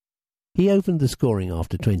 He opened the scoring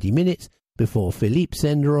after 20 minutes before Philippe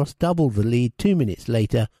Senderos doubled the lead 2 minutes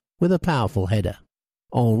later with a powerful header.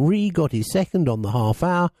 Henry got his second on the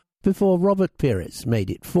half-hour before Robert Pires made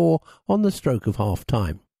it 4 on the stroke of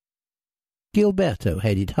half-time. Gilberto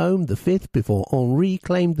headed home the fifth before Henry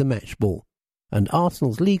claimed the match ball, and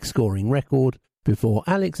Arsenal's league scoring record before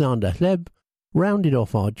Alexander Hleb rounded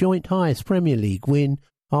off our joint highest Premier League win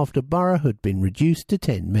after Borough had been reduced to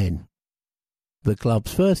 10 men. The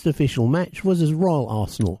club's first official match was as Royal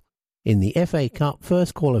Arsenal in the FA Cup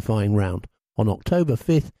first qualifying round on October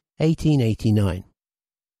 5th, 1889.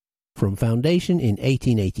 From foundation in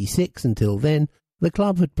 1886 until then, the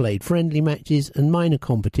club had played friendly matches and minor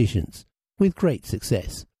competitions with great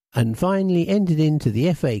success, and finally entered into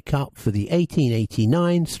the FA Cup for the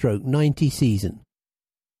 1889-90 season.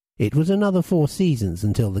 It was another 4 seasons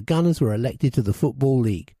until the Gunners were elected to the Football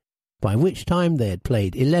League, by which time they had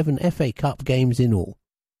played 11 FA Cup games in all,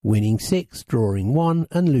 winning 6, drawing 1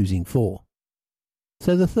 and losing 4.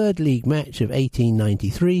 So the third league match of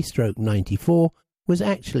 1893-94 was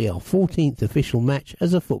actually our 14th official match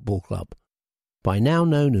as a football club, by now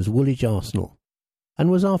known as Woolwich Arsenal, and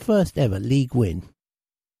was our first ever league win.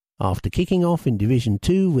 After kicking off in Division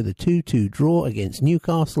 2 with a 2-2 draw against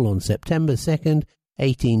Newcastle on September 2nd,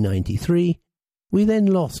 1893, we then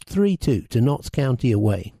lost 3-2 to Notts County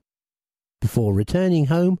away, before returning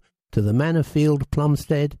home to the Manor Field,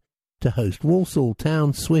 Plumstead, to host Walsall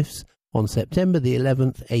Town Swifts on September the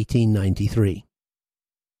 11th, 1893.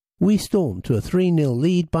 We stormed to a 3-0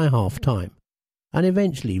 lead by half-time, and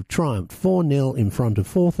eventually triumphed 4-0 in front of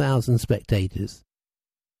 4,000 spectators.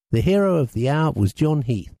 The hero of the hour was John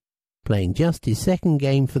Heath, playing just his second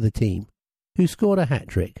game for the team, who scored a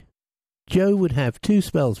hat-trick. Joe would have 2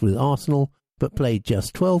 spells with Arsenal, but played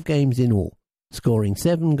just 12 games in all, scoring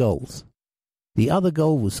 7 goals. The other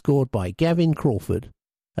goal was scored by Gavin Crawford,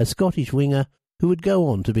 a Scottish winger who would go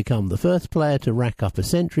on to become the first player to rack up a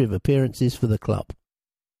century of appearances for the club.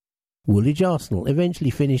 Woolwich Arsenal eventually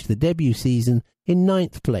finished the debut season in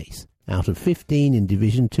 9th place out of 15 in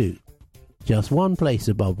Division 2, just 1 place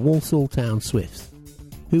above Walsall Town Swifts,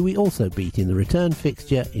 who we also beat in the return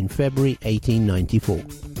fixture in February 1894.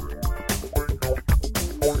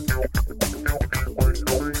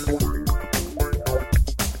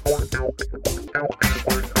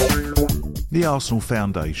 The Arsenal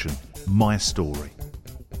Foundation, my story.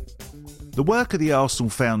 The work of the Arsenal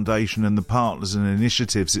Foundation and the partners and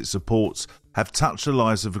initiatives it supports have touched the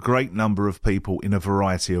lives of a great number of people in a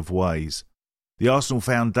variety of ways. The Arsenal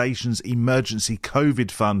Foundation's Emergency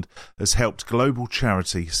COVID Fund has helped global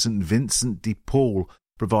charity St Vincent de Paul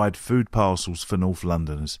provide food parcels for North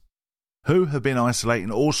Londoners who have been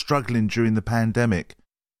isolating or struggling during the pandemic.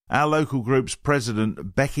 Our local group's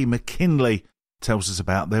president, Becky McKinley, tells us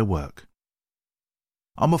about their work.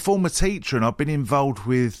 I'm a former teacher and I've been involved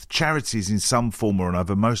with charities in some form or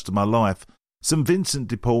another most of my life. St Vincent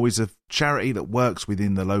de Paul is a charity that works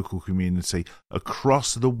within the local community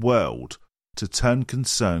across the world to turn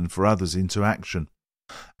concern for others into action.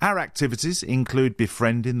 Our activities include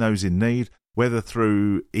befriending those in need, whether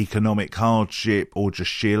through economic hardship or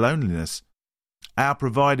just sheer loneliness. Our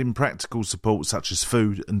providing practical support such as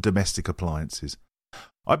food and domestic appliances.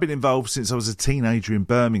 I've been involved since I was a teenager in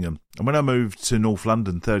Birmingham, and when I moved to North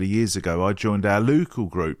London 30 years ago, I joined our local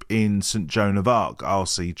group in St Joan of Arc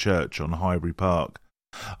RC Church on Highbury Park.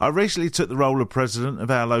 I recently took the role of president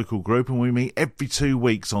of our local group, and we meet every 2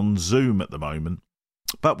 weeks on Zoom at the moment,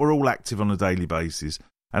 but we're all active on a daily basis,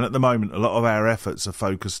 and at the moment a lot of our efforts are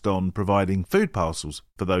focused on providing food parcels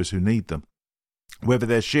for those who need them. Whether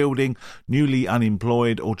they're shielding, newly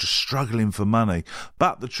unemployed or just struggling for money.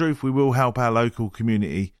 But the truth, we will help our local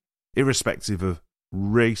community irrespective of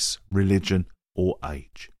race, religion or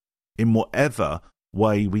age, in whatever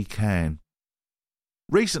way we can.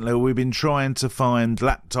 Recently we've been trying to find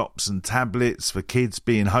laptops and tablets for kids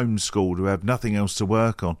being homeschooled who have nothing else to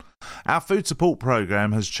work on. Our food support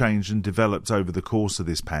programme has changed and developed over the course of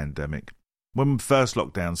this pandemic. When the first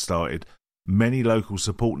lockdown started, many local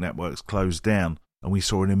support networks closed down, and we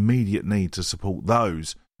saw an immediate need to support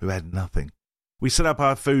those who had nothing. We set up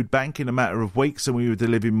our food bank in a matter of weeks and we were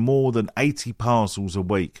delivering more than 80 parcels a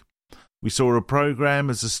week. We saw a programme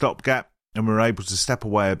as a stopgap and were able to step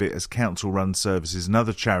away a bit as council-run services and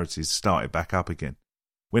other charities started back up again.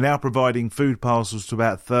 We're now providing food parcels to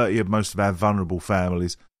about 30 of most of our vulnerable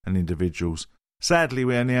families and individuals. Sadly,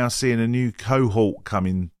 we are now seeing a new cohort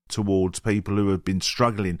coming towards people who have been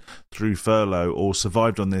struggling through furlough or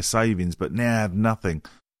survived on their savings but now have nothing.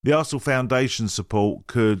 The Arsenal Foundation support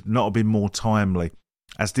could not have been more timely.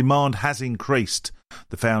 As demand has increased,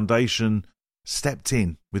 the Foundation stepped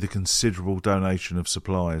in with a considerable donation of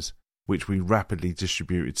supplies, which we rapidly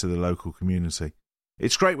distributed to the local community.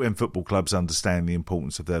 It's great when football clubs understand the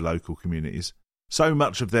importance of their local communities. So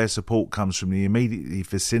much of their support comes from the immediate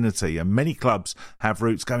vicinity, and many clubs have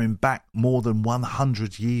roots going back more than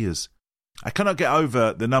 100 years. I cannot get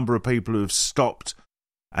over the number of people who have stopped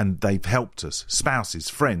and they've helped us. Spouses,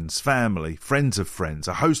 friends, family, friends of friends,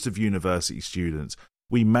 a host of university students.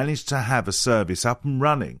 We managed to have a service up and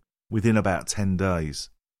running within about 10 days.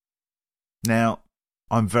 Now,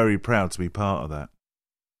 I'm very proud to be part of that.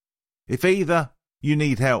 If either you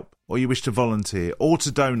need help or you wish to volunteer or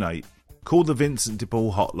to donate, call the Vincent de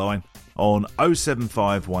Paul hotline on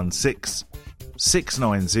 07516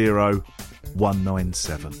 690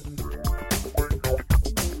 197.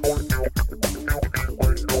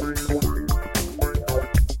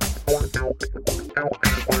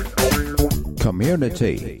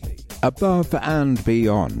 Community, above and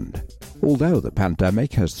beyond. Although the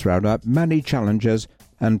pandemic has thrown up many challenges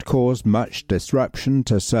and caused much disruption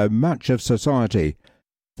to so much of society,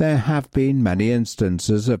 there have been many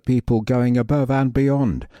instances of people going above and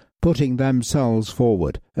beyond, putting themselves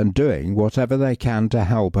forward and doing whatever they can to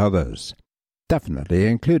help others. Definitely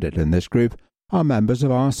included in this group are members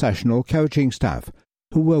of our sessional coaching staff,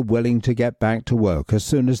 who were willing to get back to work as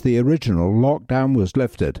soon as the original lockdown was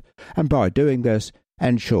lifted, and by doing this,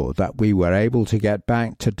 ensured that we were able to get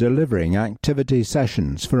back to delivering activity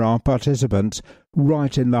sessions for our participants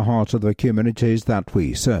right in the heart of the communities that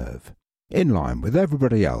we serve. In line with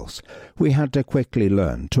everybody else, we had to quickly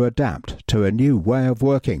learn to adapt to a new way of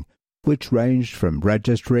working, which ranged from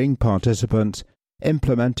registering participants,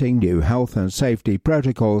 implementing new health and safety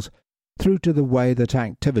protocols, through to the way that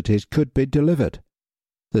activities could be delivered.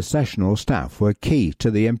 The sessional staff were key to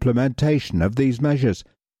the implementation of these measures,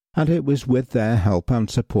 and it was with their help and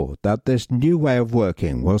support that this new way of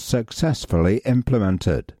working was successfully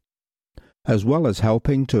implemented. As well as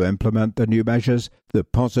helping to implement the new measures, the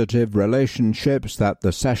positive relationships that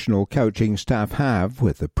the sessional coaching staff have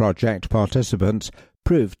with the project participants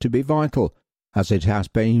proved to be vital, as it has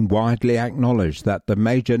been widely acknowledged that the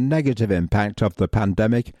major negative impact of the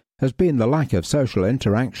pandemic has been the lack of social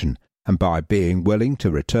interaction, and by being willing to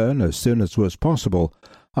return as soon as was possible,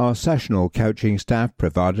 our sessional coaching staff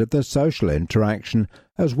provided the social interaction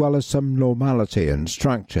as well as some normality and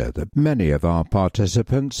structure that many of our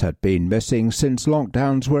participants had been missing since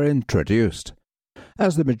lockdowns were introduced.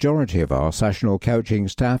 As the majority of our sessional coaching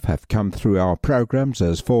staff have come through our programs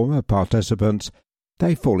as former participants,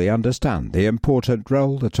 they fully understand the important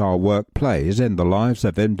role that our work plays in the lives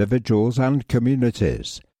of individuals and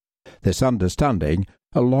communities. This understanding,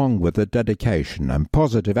 along with the dedication and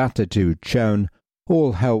positive attitude shown,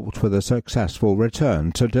 all helped with a successful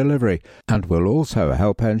return to delivery, and will also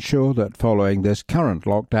help ensure that following this current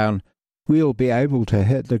lockdown, we'll be able to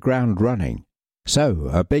hit the ground running. So,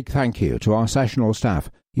 a big thank you to our sessional staff.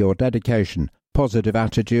 Your dedication, positive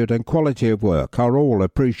attitude and quality of work are all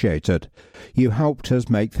appreciated. You helped us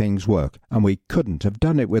make things work, and we couldn't have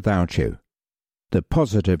done it without you. The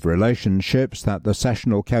positive relationships that the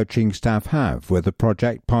sessional coaching staff have with the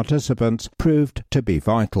project participants proved to be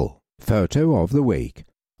vital. Photo of the week.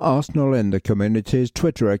 Arsenal in the community's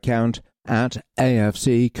Twitter account at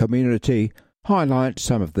AFC Community highlights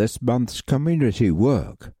some of this month's community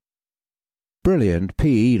work. Brilliant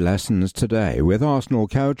PE lessons today with Arsenal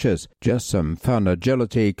coaches. Just some fun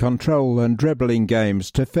agility, control and dribbling games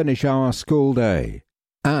to finish our school day.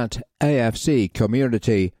 At AFC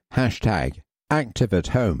Community,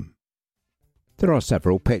 #ActiveAtHome. There are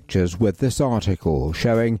several pictures with this article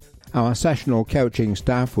showing our sessional coaching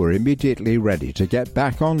staff were immediately ready to get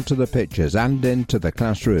back onto the pitches and into the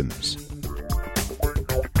classrooms.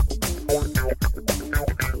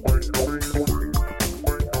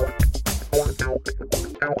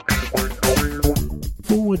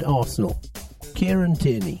 Forward Arsenal. Kieran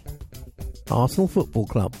Tierney. Arsenal Football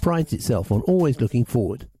Club prides itself on always looking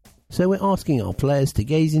forward, so we're asking our players to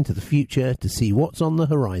gaze into the future to see what's on the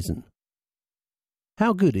horizon.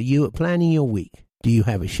 How good are you at planning your week? Do you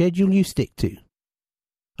have a schedule you stick to?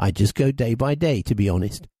 I just go day by day, to be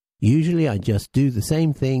honest. Usually I just do the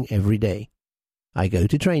same thing every day. I go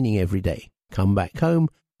to training every day, come back home,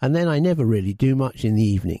 and then I never really do much in the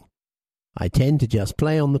evening. I tend to just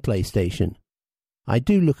play on the PlayStation. I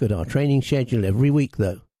do look at our training schedule every week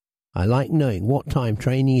though. I like knowing what time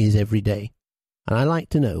training is every day, and I like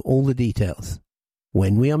to know all the details.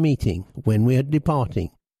 When we are meeting, when we are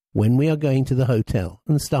departing, when we are going to the hotel,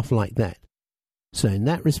 and stuff like that. So in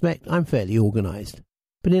that respect I'm fairly organised,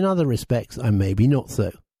 but in other respects I'm maybe not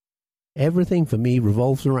so. Everything for me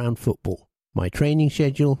revolves around football, my training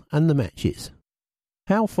schedule and the matches.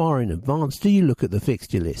 How far in advance do you look at the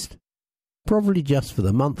fixture list? Probably just for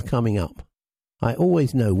the month coming up. I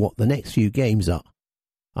always know what the next few games are.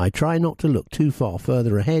 I try not to look too far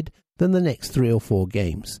further ahead than the next 3 or 4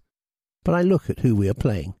 games. But I look at who we are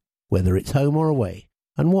playing, whether it's home or away,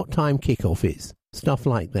 and what time kick-off is, stuff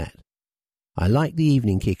like that. I like the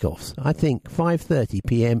evening kick-offs. I think 5:30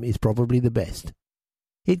 p.m. is probably the best.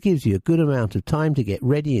 It gives you a good amount of time to get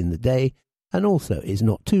ready in the day, and also is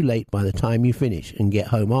not too late by the time you finish and get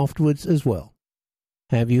home afterwards as well.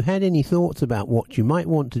 Have you had any thoughts about what you might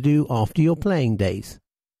want to do after your playing days?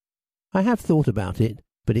 I have thought about it,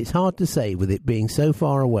 but it's hard to say with it being so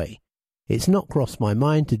far away. It's not crossed my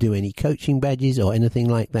mind to do any coaching badges or anything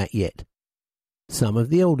like that yet. Some of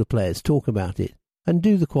the older players talk about it and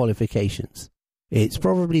do the qualifications. It's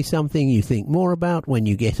probably something you think more about when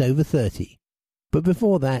you get over 30. But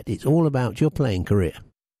before that, it's all about your playing career.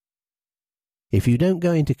 If you don't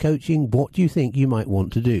go into coaching, what do you think you might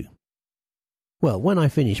want to do? Well, when I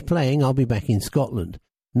finish playing, I'll be back in Scotland,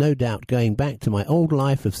 no doubt going back to my old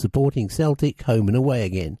life of supporting Celtic home and away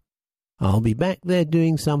again. I'll be back there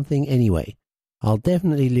doing something anyway. I'll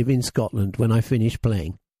definitely live in Scotland when I finish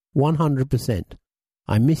playing, 100%.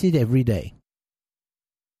 I miss it every day.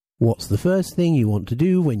 What's the first thing you want to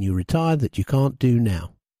do when you retire that you can't do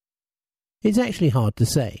now? It's actually hard to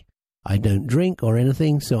say. I don't drink or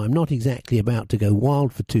anything, so I'm not exactly about to go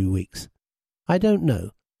wild for 2 weeks. I don't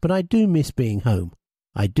know, but I do miss being home.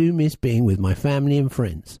 I do miss being with my family and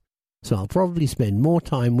friends, so I'll probably spend more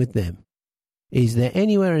time with them. Is there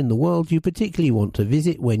anywhere in the world you particularly want to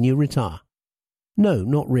visit when you retire? No,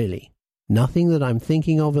 not really. Nothing that I'm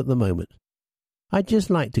thinking of at the moment. I'd just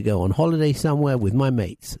like to go on holiday somewhere with my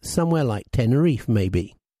mates, somewhere like Tenerife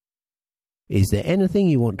maybe. Is there anything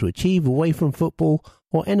you want to achieve away from football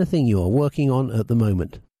or anything you are working on at the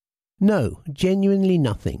moment? No, genuinely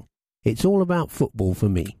nothing. It's all about football for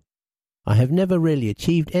me. I have never really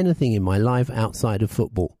achieved anything in my life outside of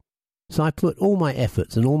football, so I put all my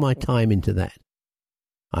efforts and all my time into that.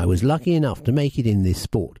 I was lucky enough to make it in this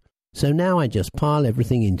sport, so now I just pile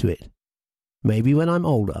everything into it. Maybe when I'm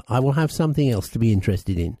older I will have something else to be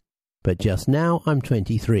interested in, but just now I'm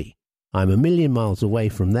 23. I'm a million miles away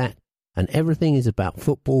from that, and everything is about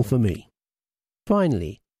football for me.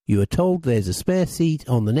 Finally, you are told there's a spare seat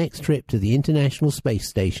on the next trip to the International Space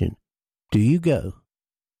Station. Do you go?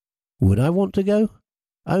 Would I want to go?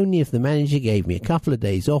 Only if the manager gave me a couple of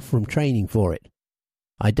days off from training for it.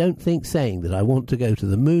 I don't think saying that I want to go to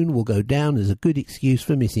the moon will go down as a good excuse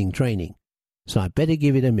for missing training, so I better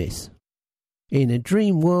give it a miss. In a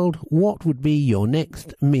dream world, what would be your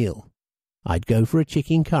next meal? I'd go for a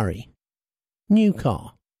chicken curry. New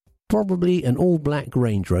car. Probably an all-black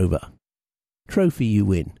Range Rover. Trophy you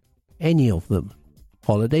win. Any of them.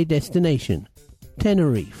 Holiday destination.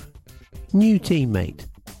 Tenerife. New teammate.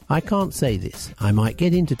 I can't say this. I might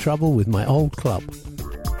get into trouble with my old club.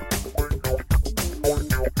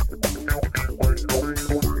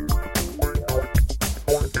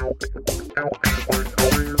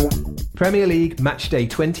 Premier League Match Day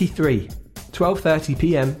 23, 12:30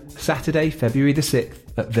 p.m, Saturday, February the 6th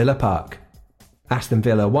at Villa Park. Aston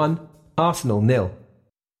Villa 1, Arsenal 0.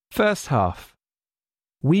 First half.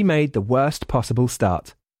 We made the worst possible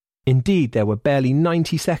start. Indeed, there were barely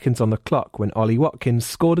 90 seconds on the clock when Ollie Watkins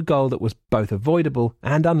scored a goal that was both avoidable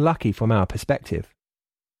and unlucky from our perspective.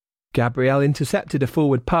 Gabriel intercepted a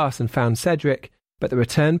forward pass and found Cedric, but the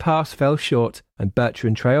return pass fell short and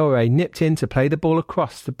Bertrand Traoré nipped in to play the ball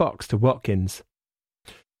across the box to Watkins.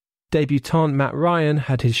 Debutant Matt Ryan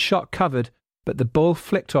had his shot covered, but the ball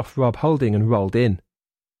flicked off Rob Holding and rolled in.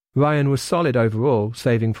 Ryan was solid overall,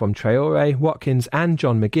 saving from Traoré, Watkins and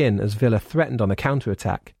John McGinn as Villa threatened on the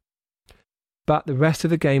counter-attack. But the rest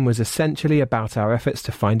of the game was essentially about our efforts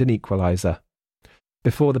to find an equaliser.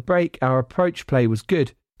 Before the break, our approach play was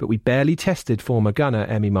good, but we barely tested former gunner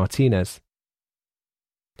Emi Martinez.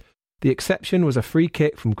 The exception was a free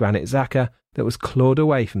kick from Granit Xhaka that was clawed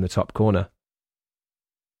away from the top corner.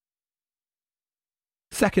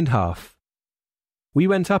 Second half. We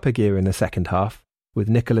went up a gear in the second half, with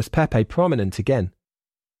Nicolas Pepe prominent again.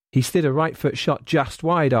 He slid a right foot shot just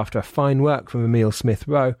wide after a fine work from Emile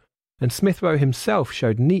Smith-Rowe, and Smith-Rowe himself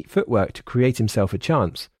showed neat footwork to create himself a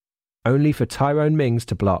chance, only for Tyrone Mings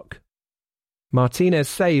to block. Martinez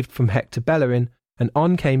saved from Hector Bellerin, and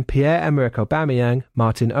on came Pierre-Emerick Aubameyang,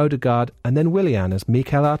 Martin Odegaard, and then Willian as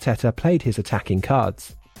Mikel Arteta played his attacking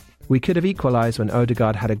cards. We could have equalised when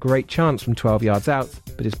Odegaard had a great chance from 12 yards out,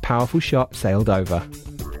 but his powerful shot sailed over.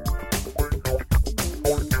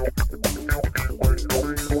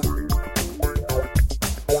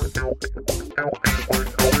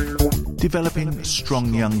 Developing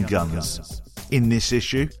strong young guns. In this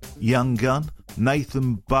issue, young gun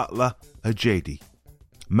Nathan Butler Ajedi.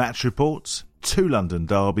 Match reports, 2 London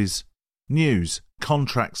derbies. News,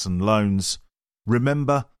 contracts and loans.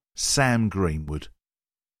 Remember Sam Greenwood.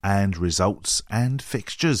 And results and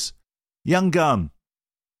fixtures. Young gun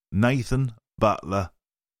Nathan Butler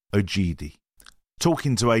Ajedi.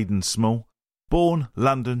 Talking to Aidan Small. Born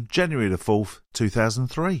London, January the 4th,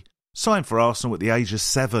 2003. Signed for Arsenal at the age of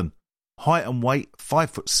 7. Height and weight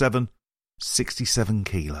 5'7", 67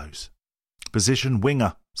 kilos. Position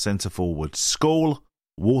winger, centre forward. School,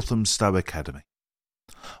 Walthamstow Academy.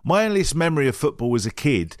 My earliest memory of football as a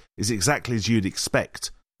kid is exactly as you'd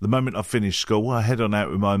expect. The moment I finished school, I head on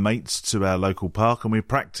out with my mates to our local park and we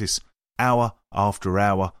practice hour after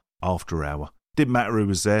hour after hour. Didn't matter who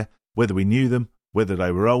was there, whether we knew them, whether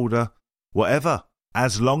they were older, whatever.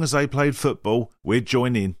 As long as they played football, we'd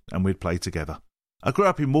join in and we'd play together. I grew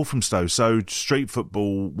up in Walthamstow, so street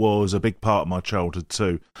football was a big part of my childhood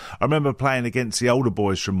too. I remember playing against the older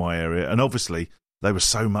boys from my area, and obviously they were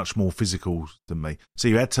so much more physical than me. So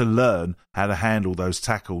you had to learn how to handle those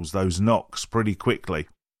tackles, those knocks pretty quickly.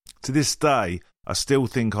 To this day, I still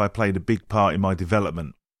think I played a big part in my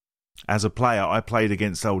development. As a player, I played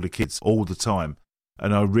against older kids all the time,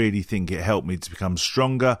 and I really think it helped me to become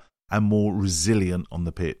stronger and more resilient on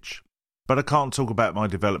the pitch. But I can't talk about my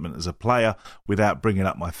development as a player without bringing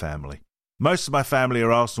up my family. Most of my family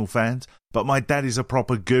are Arsenal fans, but my dad is a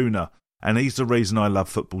proper gooner, and he's the reason I love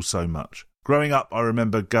football so much. Growing up, I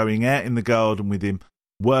remember going out in the garden with him,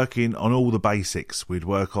 working on all the basics. We'd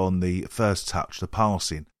work on the first touch, the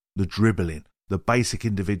passing, the dribbling, the basic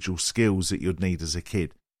individual skills that you'd need as a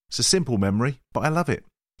kid. It's a simple memory, but I love it.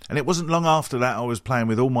 And it wasn't long after that I was playing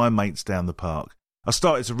with all my mates down the park. I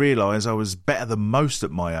started to realise I was better than most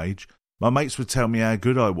at my age. My mates would tell me how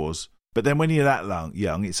good I was, but then when you're that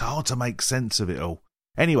young, it's hard to make sense of it all.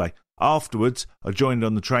 Anyway, afterwards, I joined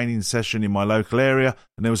on the training session in my local area,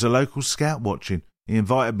 and there was a local scout watching. He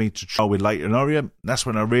invited me to trial with Leyton Orient. That's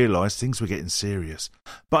when I realised things were getting serious.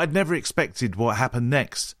 But I'd never expected what happened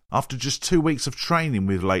next. After just 2 weeks of training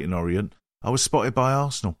with Leyton Orient, I was spotted by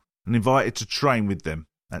Arsenal and invited to train with them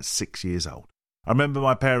at 6 years old. I remember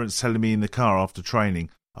my parents telling me in the car after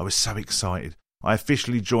training. I was so excited. I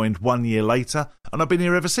officially joined 1 year later, and I've been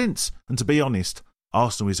here ever since. And to be honest,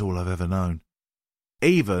 Arsenal is all I've ever known.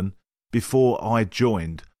 Even before I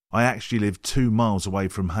joined, I actually lived 2 miles away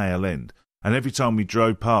from Hale End, and every time we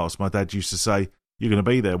drove past, my dad used to say, "You're going to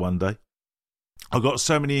be there one day." I got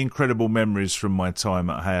so many incredible memories from my time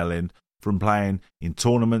at Hale End, from playing in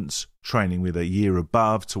tournaments, training with a year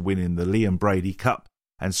above, to winning the Liam Brady Cup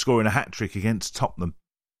and scoring a hat-trick against Tottenham.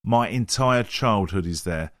 My entire childhood is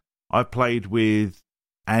there. I've played with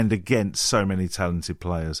and against so many talented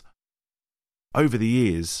players. Over the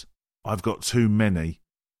years, I've got too many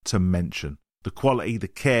to mention. The quality, the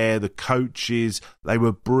care, the coaches, they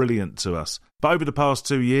were brilliant to us. But over the past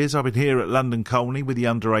 2 years, I've been here at London Colney with the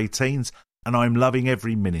under-18s, and I'm loving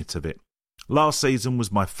every minute of it. Last season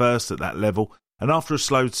was my first at that level, and after a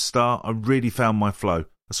slow start, I really found my flow.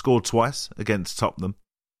 I scored twice against Tottenham.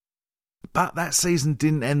 But that season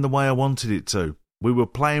didn't end the way I wanted it to. We were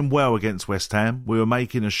playing well against West Ham. We were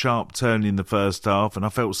making a sharp turn in the first half, and I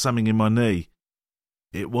felt something in my knee.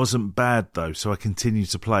 It wasn't bad, though, so I continued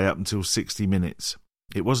to play up until 60 minutes.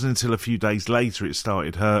 It wasn't until a few days later it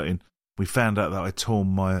started hurting. We found out that I torn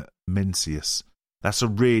my meniscus. That's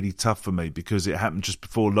really tough for me because it happened just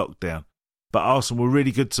before lockdown. But Arsenal were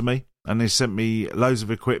really good to me, and they sent me loads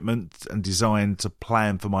of equipment and designed to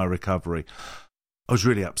plan for my recovery. I was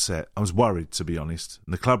really upset. I was worried, to be honest,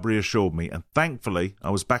 and the club reassured me, and thankfully I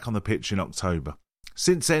was back on the pitch in October.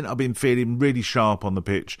 Since then, I've been feeling really sharp on the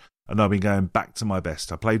pitch, and I've been going back to my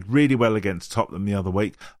best. I played really well against Tottenham the other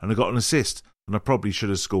week, and I got an assist, and I probably should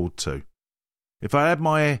have scored too. If I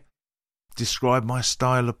had describe my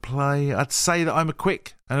style of play, I'd say that I'm a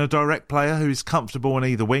quick and a direct player who is comfortable on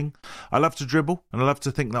either wing. I love to dribble, and I love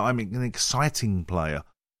to think that I'm an exciting player.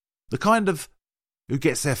 The kind of who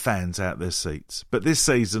gets their fans out their seats. But this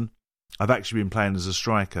season, I've actually been playing as a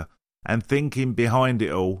striker. and thinking behind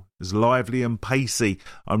it all is lively and pacey.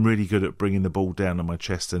 I'm really good at bringing the ball down on my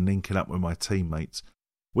chest and linking up with my teammates.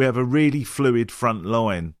 We have a really fluid front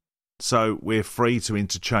line, so we're free to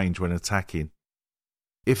interchange when attacking.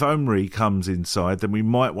 If Omri comes inside, then we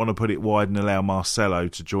might want to put it wide and allow Marcelo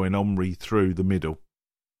to join Omri through the middle.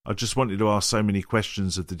 I just wanted to ask so many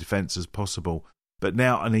questions of the defence as possible, but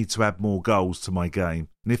now I need to add more goals to my game.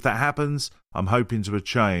 And if that happens, I'm hoping to a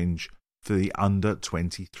change for the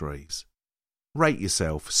under-23s. Rate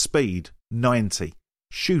yourself. Speed, 90.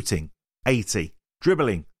 Shooting, 80.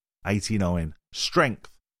 Dribbling, 89.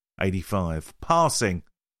 Strength, 85. Passing,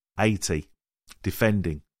 80.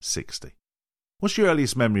 Defending, 60. What's your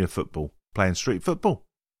earliest memory of football? Playing street football?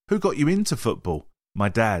 Who got you into football? My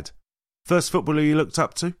dad. First footballer you looked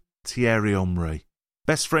up to? Thierry Henry.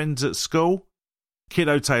 Best friends at school?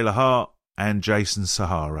 Kiddo Taylor-Hart and Jason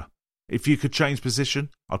Sahara. If you could change position,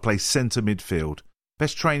 I'd play centre midfield.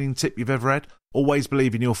 Best training tip you've ever had? Always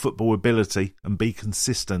believe in your football ability and be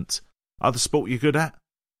consistent. Other sport you're good at?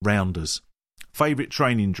 Rounders. Favourite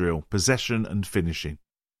training drill? Possession and finishing.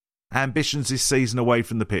 Ambitions this season away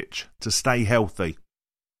from the pitch? To stay healthy.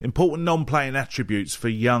 Important non-playing attributes for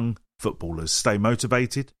young footballers: stay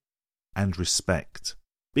motivated and respect.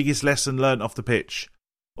 Biggest lesson learnt off the pitch: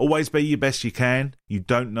 always be your best you can. You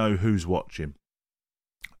don't know who's watching.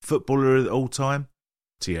 Footballer of all time?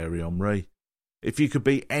 Thierry Henry. If you could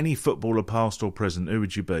be any footballer past or present, who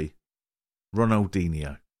would you be?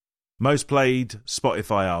 Ronaldinho. Most played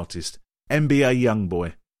Spotify artist? NBA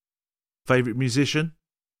Youngboy. Favourite musician?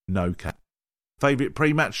 No Cap. Favourite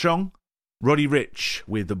pre-match song? Roddy Ricch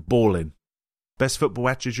with Ballin'. Best football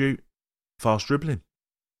attribute? Fast dribbling.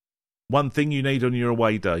 One thing you need on your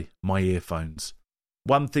away day? My earphones.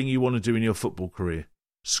 One thing you want to do in your football career?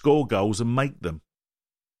 Score goals and make them.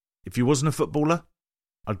 If you wasn't a footballer,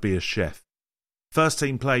 I'd be a chef. First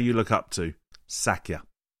team player you look up to? Saka.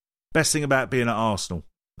 Best thing about being at Arsenal?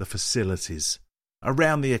 The facilities.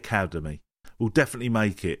 Around the academy. Will definitely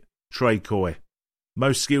make it. Trey Coy.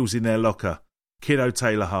 Most skills in their locker? Kiddo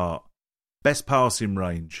Taylor-Hart. Best passing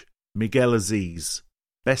range? Miguel Aziz.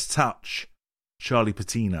 Best touch? Charlie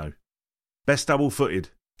Patino. Best double-footed?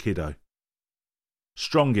 Kiddo.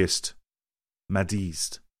 Strongest?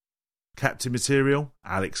 Madized. Captain material?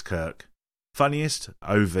 Alex Kirk. Funniest?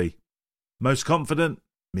 Ovi. Most confident?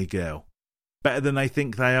 Miguel. Better than they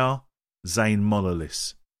think they are? Zayn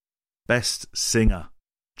Mololis. Best singer?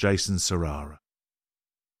 Jason Serrara.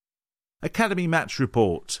 Academy match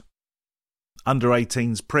report.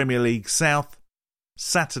 Under-18s Premier League South.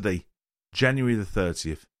 Saturday, January the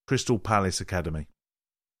 30th. Crystal Palace Academy.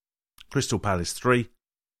 Crystal Palace 3,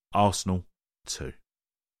 Arsenal 2.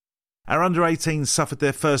 Our under-18s suffered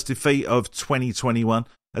their first defeat of 2021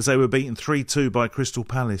 as they were beaten 3-2 by Crystal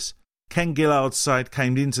Palace. Ken Gillard's side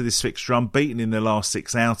came into this fixture unbeaten in their last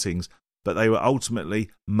 6 outings, but they were ultimately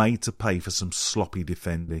made to pay for some sloppy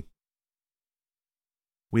defending.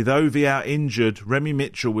 With Ovi out injured, Remy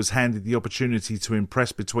Mitchell was handed the opportunity to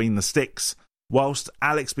impress between the sticks, whilst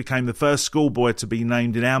Alex became the first schoolboy to be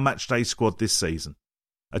named in our matchday squad this season.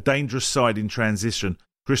 A dangerous side in transition,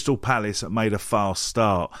 Crystal Palace made a fast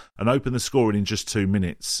start and opened the scoring in just 2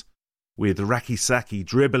 minutes, with Raki Saki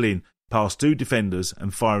dribbling past 2 defenders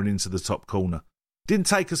and firing into the top corner. Didn't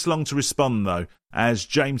take us long to respond though, as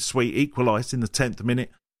James Sweet equalised in the 10th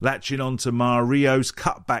minute, latching on to Mario's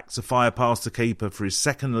cutback to fire past the keeper for his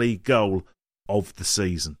second league goal of the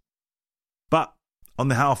season. But on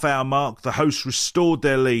the half-hour mark, the hosts restored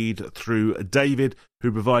their lead through David,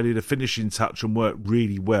 who provided a finishing touch and worked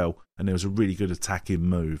really well, and there was a really good attacking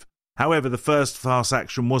move. However, the first fast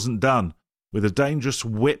action wasn't done. With a dangerous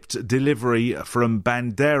whipped delivery from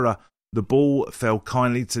Bandera, the ball fell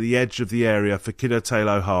kindly to the edge of the area for Kiddo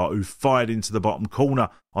Taylor-Hart, who fired into the bottom corner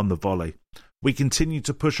on the volley. We continued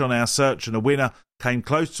to push on our search, and a winner came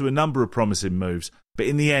close to a number of promising moves, but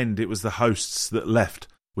in the end it was the hosts that left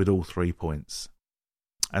with all 3 points,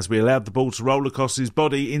 as we allowed the ball to roll across his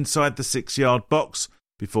body inside the 6-yard box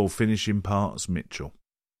before finishing past Mitchell.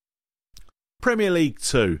 Premier League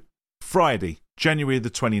 2, Friday, January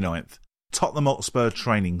the 29th, Tottenham Hotspur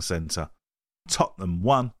Training Centre. Tottenham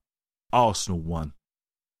 1, Arsenal 1.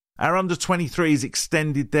 Our under-23s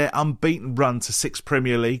extended their unbeaten run to 6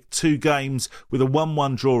 Premier League, 2 games with a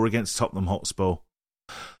 1-1 draw against Tottenham Hotspur.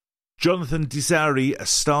 Jonathan Desari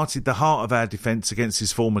started the heart of our defence against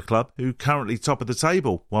his former club, who currently top of the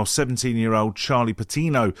table, while 17-year-old Charlie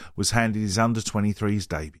Patino was handed his under-23s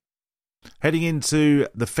debut. Heading into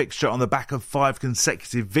the fixture on the back of 5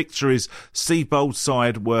 consecutive victories, Steve Bowles'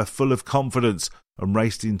 side were full of confidence and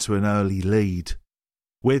raced into an early lead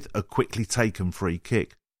with a quickly taken free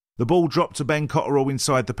kick. The ball dropped to Ben Cotterill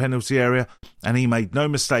inside the penalty area, and he made no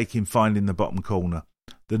mistake in finding the bottom corner.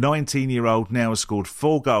 The 19-year-old now has scored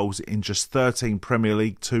 4 goals in just 13 Premier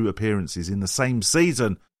League 2 appearances in the same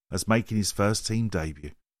season as making his first team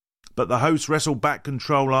debut. But the hosts wrestled back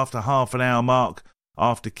control after half an hour mark.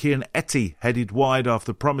 After Kieran Etty headed wide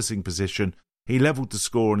after promising position, he levelled the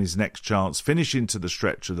score on his next chance, finishing to the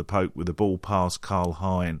stretch of the poke with the ball past Carl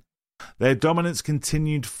Hine. Their dominance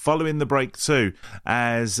continued following the break too,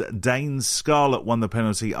 as Dane's Scarlett won the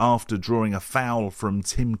penalty after drawing a foul from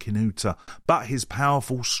Tim Kinuta, but his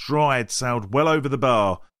powerful stride sailed well over the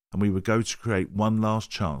bar, and we would go to create one last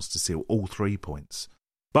chance to seal all 3 points.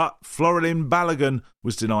 But Florilyn Balogun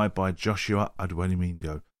was denied by Joshua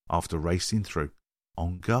Adwenimingo after racing through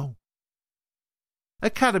on goal.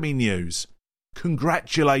 Academy news.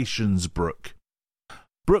 Congratulations, Brooke.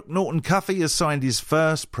 Brooke Norton-Cuffy has signed his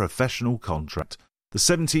first professional contract. The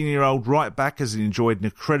 17-year-old right-back has enjoyed an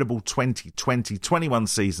incredible 2020-21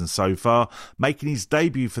 season so far, making his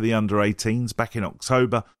debut for the under-18s back in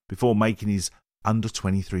October before making his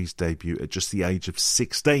under-23s debut at just the age of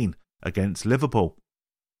 16 against Liverpool.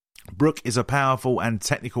 Brooke is a powerful and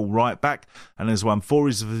technical right-back and has won 4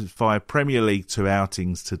 of his 5 Premier League 2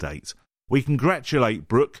 outings to date. We congratulate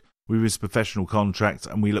Brooke with his professional contract,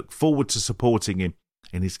 and we look forward to supporting him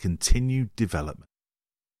in his continued development.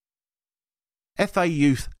 FA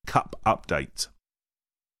Youth Cup update.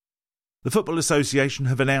 The Football Association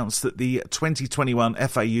have announced that the 2021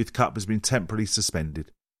 FA Youth Cup has been temporarily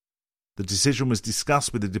suspended. The decision was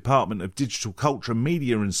discussed with the Department of Digital Culture,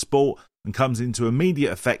 Media and Sport and comes into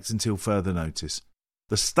immediate effect until further notice.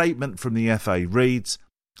 The statement from the FA reads,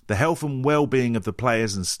 "The health and well-being of the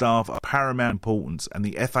players and staff are paramount importance, and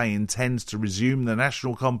the FA intends to resume the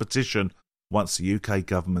national competition once the UK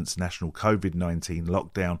government's national COVID-19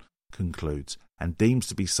 lockdown concludes and deems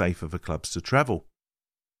to be safer for clubs to travel."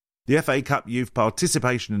 The FA Cup Youth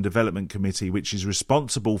Participation and Development Committee, which is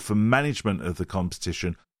responsible for management of the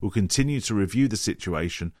competition, will continue to review the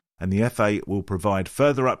situation, and the FA will provide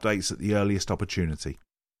further updates at the earliest opportunity.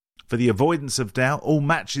 For the avoidance of doubt, all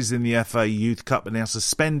matches in the FA Youth Cup are now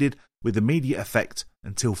suspended with immediate effect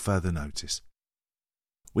until further notice.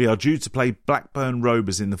 We are due to play Blackburn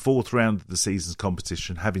Rovers in the 4th round of the season's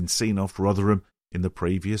competition, having seen off Rotherham in the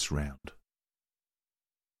previous round.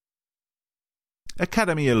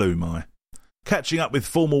 Academy alumni. Catching up with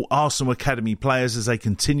former Arsenal Academy players as they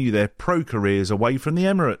continue their pro careers away from the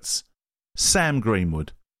Emirates. Sam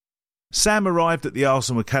Greenwood. Sam arrived at the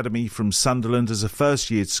Arsenal Academy from Sunderland as a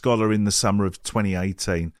first-year scholar in the summer of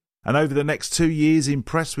 2018, and over the next 2 years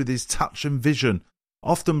impressed with his touch and vision.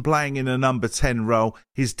 Often playing in a number 10 role,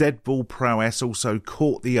 his dead ball prowess also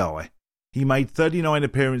caught the eye. He made 39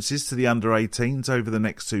 appearances to the under-18s over the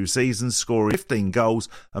next 2 seasons, scoring 15 goals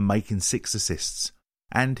and making 6 assists.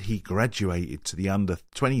 And he graduated to the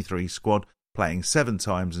under-23 squad, playing 7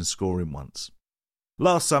 times and scoring once.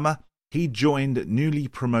 Last summer, he joined newly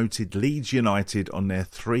promoted Leeds United on their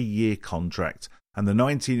 3-year contract, and the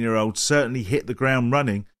 19-year-old certainly hit the ground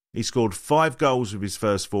running. He scored 5 goals with his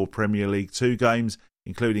first 4 Premier League 2 games,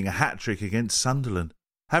 including a hat-trick against Sunderland.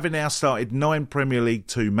 Having now started 9 Premier League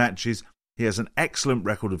 2 matches, he has an excellent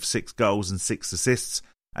record of 6 goals and 6 assists,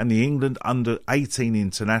 and the England under-18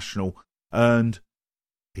 international earned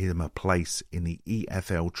him a place in the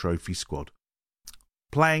EFL Trophy squad.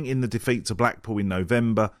 Playing in the defeat to Blackpool in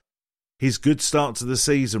November, his good start to the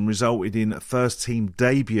season resulted in a first-team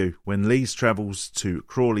debut when Leeds travels to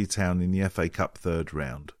Crawley Town in the FA Cup 3rd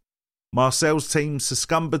round. Marcel's team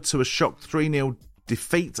succumbed to a shock 3-0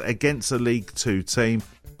 defeat against a League 2 team,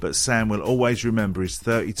 but Sam will always remember his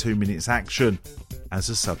 32 minutes action as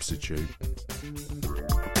a substitute.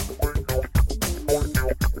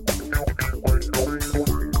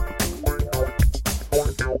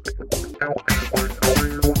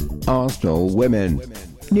 Arsenal Women.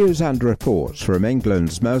 News and reports from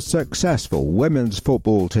England's most successful women's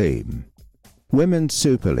football team. Women's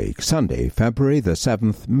Super League, Sunday, February the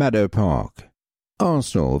 7th, Meadow Park.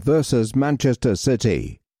 Arsenal versus Manchester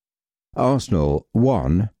City. Arsenal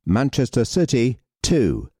 1, Manchester City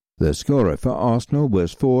 2. The scorer for Arsenal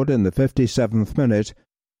was Ford in the 57th minute,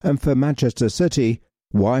 and for Manchester City,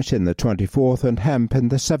 White in the 24th and Hemp in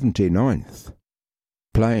the 79th.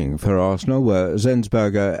 Playing for Arsenal were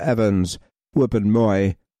Zinsberger, Evans,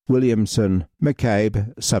 Wubben-Moy, Williamson,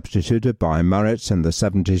 McCabe, substituted by Moritz in the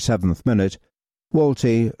 77th minute,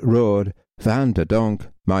 Walty, Roord, Van der Donk,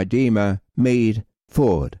 Maidema, Mead,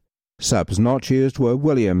 Ford. Subs not used were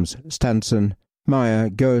Williams, Stenson, Meyer,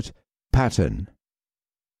 Goat, Patton.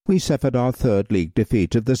 We suffered our 3rd league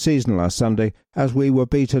defeat of the season last Sunday as we were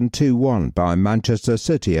beaten 2-1 by Manchester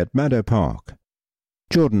City at Meadow Park.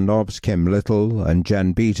 Jordan Nobbs, Kim Little and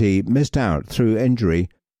Jen Beattie missed out through injury,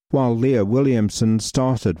 while Leah Williamson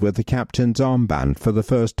started with the captain's armband for the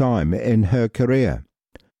first time in her career.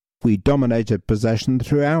 We dominated possession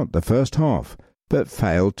throughout the first half, but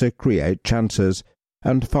failed to create chances,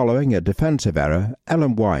 and following a defensive error,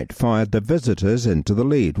 Ellen White fired the visitors into the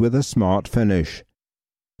lead with a smart finish.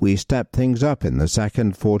 We stepped things up in the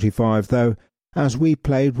second 45, though, as we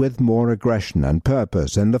played with more aggression and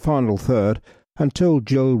purpose in the final third, until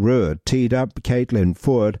Jill Ruard teed up Caitlin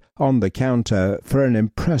Ford on the counter for an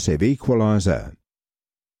impressive equaliser.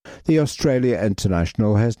 The Australia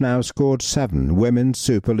international has now scored 7 Women's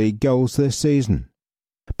Super League goals this season.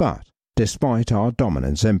 But, despite our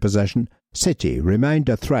dominance in possession, City remained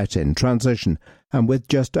a threat in transition, and with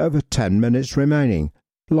just over 10 minutes remaining,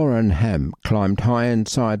 Lauren Hem climbed high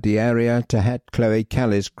inside the area to head Chloe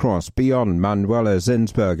Kelly's cross beyond Manuela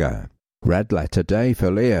Zinsberger. Red letter day for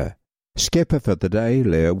Leah. Skipper for the day,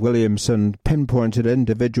 Leah Williamson, pinpointed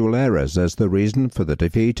individual errors as the reason for the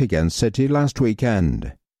defeat against City last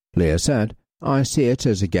weekend. Leah said, "I see it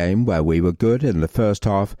as a game where we were good in the first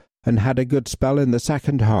half and had a good spell in the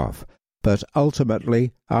second half, but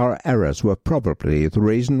ultimately our errors were probably the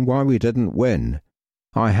reason why we didn't win.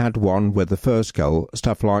 I had one with the first goal,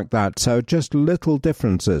 stuff like that, so just little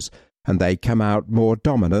differences, and they come out more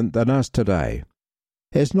dominant than us today.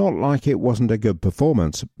 It's not like it wasn't a good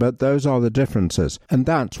performance, but those are the differences, and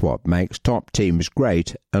that's what makes top teams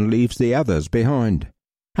great and leaves the others behind."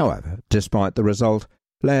 However, despite the result,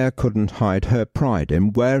 Leah couldn't hide her pride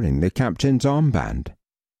in wearing the captain's armband.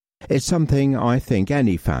 "It's something I think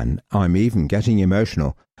any fan, I'm even getting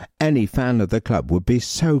emotional, any fan of the club would be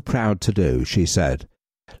so proud to do," she said.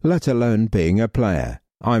 "Let alone being a player.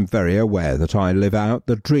 I'm very aware that I live out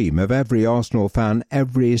the dream of every Arsenal fan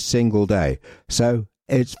every single day, so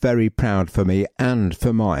it's very proud for me and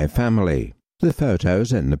for my family." The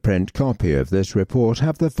photos in the print copy of this report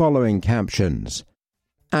have the following captions.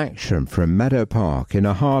 Action from Meadow Park in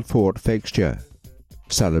a hard-fought fixture.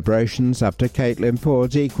 Celebrations after Caitlin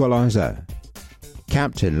Ford's equaliser.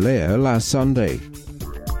 Captain Leah last Sunday.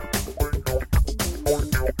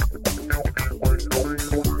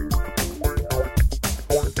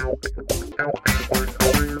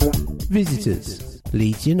 Visitors,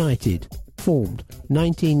 Leeds United, formed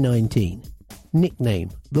 1919.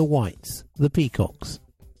 Nickname, The Whites, The Peacocks.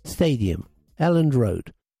 Stadium, Elland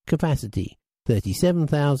Road. Capacity,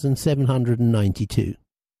 37,792.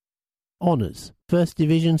 Honours, First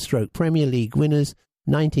Division / Premier League winners,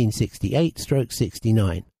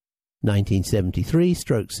 1968-69,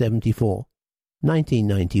 1973-74,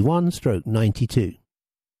 1991-92.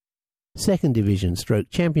 Second Division /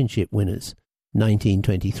 Championship winners,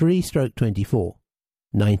 1923-24,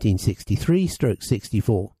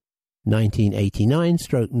 1963-64,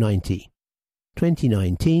 1989-90,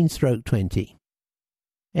 2019-20.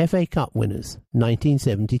 FA Cup winners,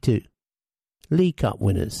 1972. League Cup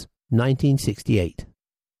winners, 1968.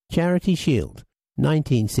 Charity Shield,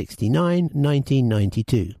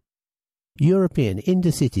 1969-1992. European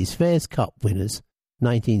Intercities Fairs Cup winners,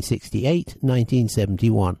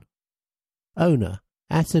 1968-1971. Owner,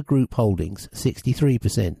 Assa Group Holdings,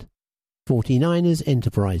 63%. 49ers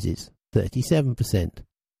Enterprises, 37%.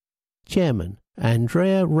 Chairman,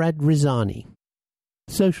 Andrea Radrizani.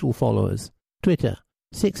 Social followers, Twitter,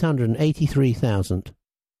 683,000.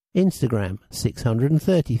 Instagram,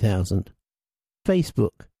 630,000.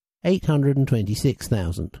 Facebook,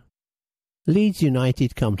 826,000. Leeds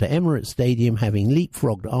United come to Emirates Stadium having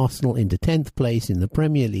leapfrogged Arsenal into 10th place in the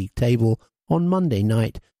Premier League table on Monday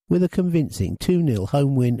night with a convincing 2-0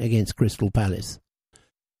 home win against Crystal Palace.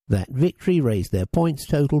 That victory raised their points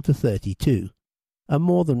total to 32, a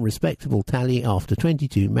more than respectable tally after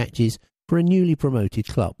 22 matches for a newly promoted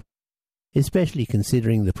club, especially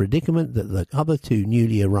considering the predicament that the other two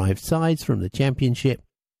newly arrived sides from the Championship,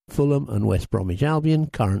 Fulham and West Bromwich Albion,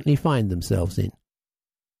 currently find themselves in.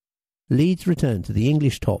 Leeds returned to the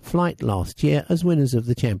English top flight last year as winners of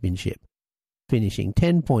the Championship, finishing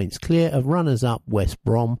 10 points clear of runners-up West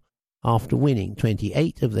Brom after winning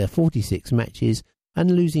 28 of their 46 matches and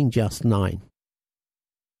losing just 9.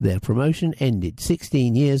 Their promotion ended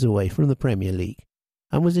 16 years away from the Premier League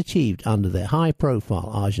and was achieved under their high-profile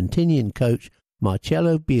Argentinian coach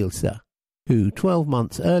Marcelo Bielsa, who 12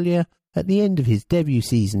 months earlier, at the end of his debut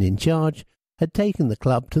season in charge, had taken the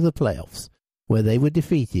club to the playoffs, where they were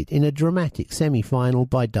defeated in a dramatic semi-final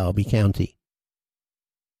by Derby County.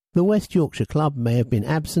 The West Yorkshire club may have been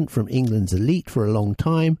absent from England's elite for a long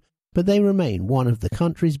time, but they remain one of the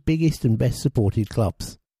country's biggest and best supported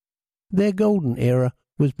clubs. Their golden era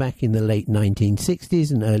was back in the late 1960s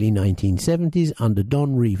and early 1970s under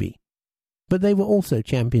Don Revie. but they were also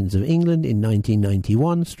champions of England in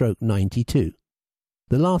 1991-92,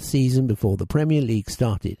 the last season before the Premier League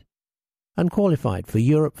started, and qualified for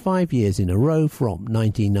Europe 5 years in a row from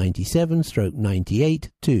 1997-98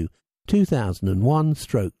 to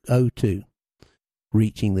 2001-02,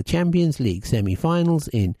 reaching the Champions League semi-finals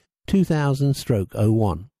in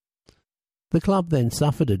 2000-01. The club then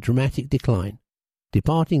suffered a dramatic decline,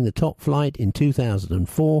 departing the top flight in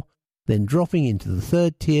 2004, then dropping into the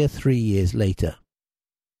third tier 3 years later.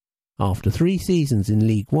 After 3 seasons in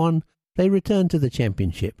League One, they returned to the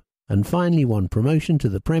Championship and finally won promotion to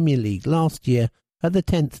the Premier League last year at the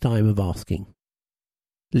 10th time of asking.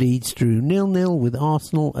 Leeds drew 0-0 with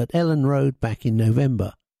Arsenal at Ellen Road back in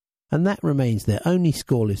November, and that remains their only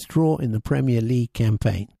scoreless draw in the Premier League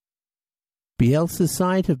campaign. Bielsa's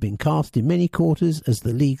side have been cast in many quarters as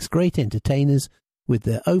the league's great entertainers with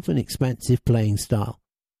their open, expansive playing style,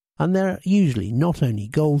 and there are usually not only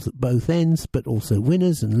goals at both ends but also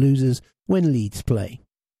winners and losers when Leeds play.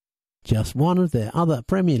 Just one of their other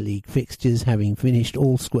Premier League fixtures having finished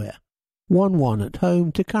all square, 1-1 at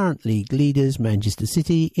home to current league leaders Manchester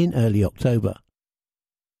City in early October.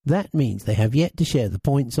 That means they have yet to share the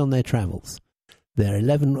points on their travels, their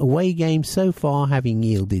 11 away games so far having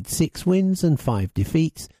yielded 6 wins and 5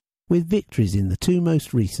 defeats, with victories in the 2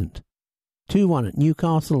 most recent, 2-1 at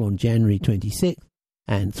Newcastle on January 26th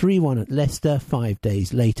and 3-1 at Leicester 5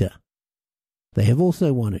 days later. They have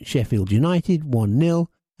also won at Sheffield United 1-0,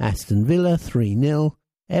 Aston Villa 3-0,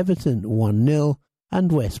 Everton 1-0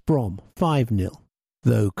 and West Brom 5-0,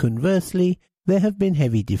 though conversely there have been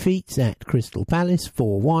heavy defeats at Crystal Palace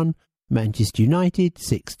 4-1, Manchester United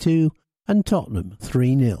 6-2 and Tottenham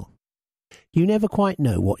 3-0. You never quite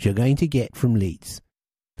know what you're going to get from Leeds.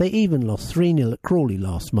 They even lost 3-0 at Crawley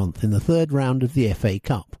last month in the 3rd round of the FA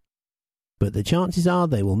Cup, but the chances are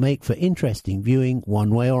they will make for interesting viewing one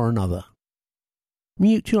way or another.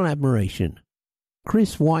 Mutual admiration.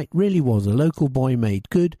 Chris White really was a local boy made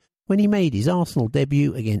good when he made his Arsenal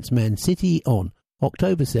debut against Man City on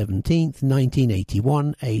October 17,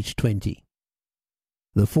 1981, aged 20.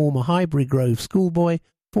 The former Highbury Grove schoolboy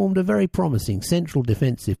formed a very promising central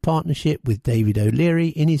defensive partnership with David O'Leary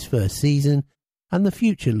in his first season, and the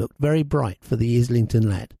future looked very bright for the Islington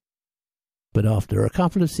lad. But after a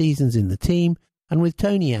couple of seasons in the team, and with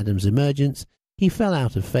Tony Adams' emergence, he fell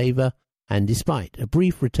out of favour, and despite a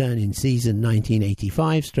brief return in season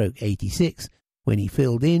 1985-86, when he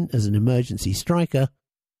filled in as an emergency striker,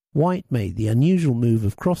 White made the unusual move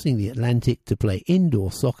of crossing the Atlantic to play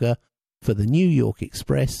indoor soccer for the New York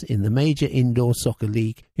Express in the Major Indoor Soccer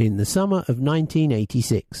League in the summer of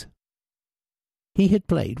 1986. He had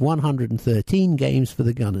played 113 games for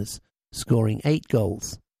the Gunners, scoring 8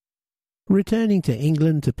 goals. Returning to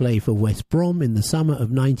England to play for West Brom in the summer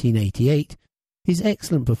of 1988, his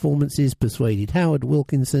excellent performances persuaded Howard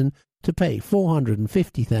Wilkinson to pay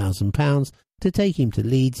 £450,000 to take him to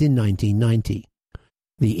Leeds in 1990.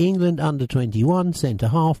 The England under-21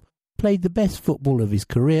 centre-half played the best football of his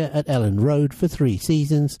career at Ellen Road for 3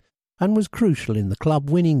 seasons and was crucial in the club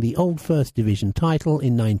winning the old First Division title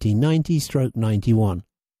in 1990-91.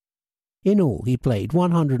 In all, he played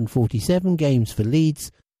 147 games for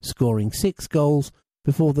Leeds, scoring 6 goals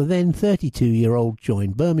before the then 32-year-old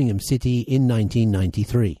joined Birmingham City in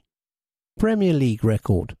 1993. Premier League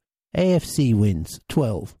record: AFC wins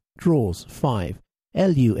 12, draws 5,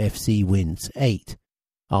 LUFC wins 8,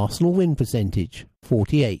 Arsenal win percentage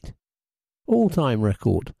 48. All-time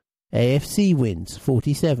record: AFC wins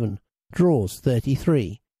 47, draws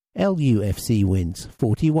 33, LUFC wins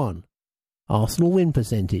 41, Arsenal win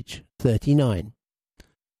percentage 39.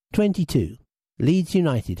 22. Leeds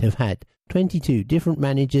United have had 22 different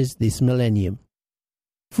managers this millennium.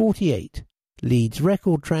 48. Leeds'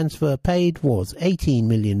 record transfer paid was £18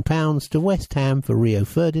 million to West Ham for Rio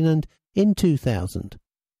Ferdinand in 2000,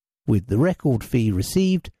 with the record fee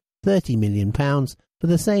received £30 million for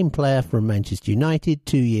the same player from Manchester United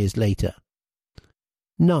 2 years later.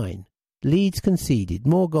 9. Leeds conceded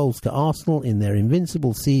more goals to Arsenal in their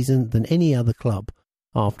invincible season than any other club,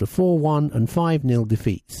 after 4-1 and 5-0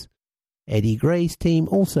 defeats. Eddie Gray's team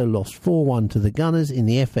also lost 4-1 to the Gunners in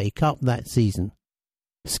the FA Cup that season.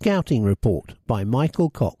 Scouting report by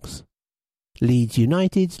Michael Cox. Leeds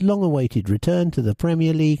United's long-awaited return to the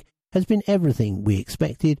Premier League has been everything we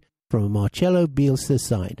expected from a Marcelo Bielsa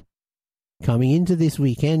side. Coming into this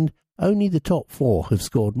weekend, only the top 4 have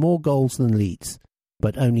scored more goals than Leeds,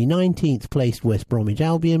 but only 19th placed West Bromwich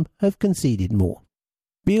Albion have conceded more.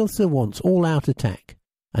 Bielsa wants all-out attack,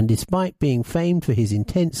 and despite being famed for his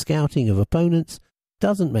intense scouting of opponents,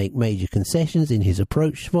 doesn't make major concessions in his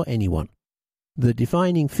approach for anyone. The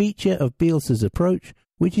defining feature of Bielsa's approach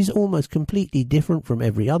which is almost completely different from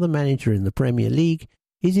every other manager in the Premier League,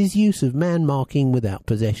 is his use of man marking without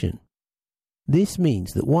possession. This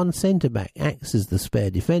means that one centre-back acts as the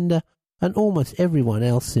spare defender and almost everyone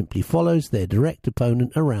else simply follows their direct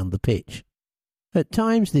opponent around the pitch. At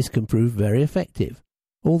times this can prove very effective,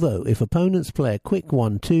 although if opponents play a quick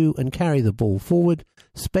 1-2 and carry the ball forward,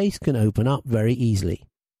 space can open up very easily.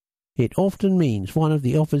 It often means one of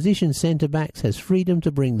the opposition centre-backs has freedom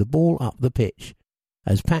to bring the ball up the pitch,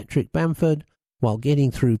 as Patrick Bamford, while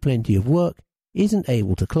getting through plenty of work, isn't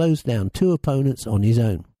able to close down two opponents on his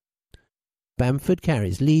own. Bamford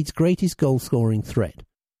carries Leeds' greatest goal-scoring threat,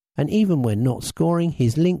 and even when not scoring,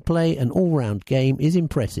 his link play and all-round game is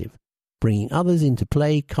impressive, bringing others into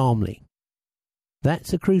play calmly.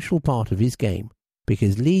 That's a crucial part of his game,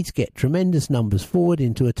 because Leeds get tremendous numbers forward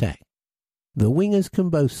into attack. The wingers can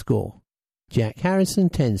both score. Jack Harrison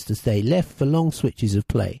tends to stay left for long switches of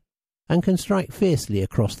play, and can strike fiercely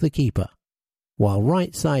across the keeper, while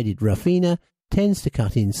right-sided Rafinha tends to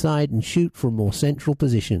cut inside and shoot from more central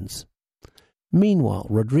positions. Meanwhile,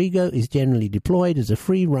 Rodrigo is generally deployed as a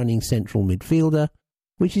free-running central midfielder,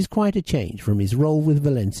 which is quite a change from his role with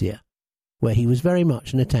Valencia, where he was very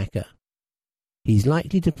much an attacker. He's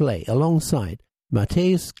likely to play alongside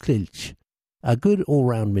Mateusz Klic, a good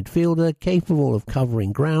all-round midfielder capable of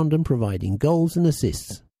covering ground and providing goals and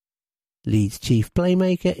assists. Leeds' chief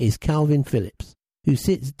playmaker is Calvin Phillips, who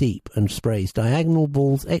sits deep and sprays diagonal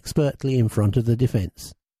balls expertly in front of the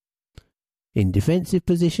defence. In defensive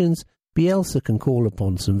positions, Bielsa can call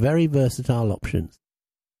upon some very versatile options.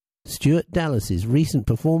 Stuart Dallas's recent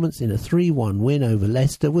performance in a 3-1 win over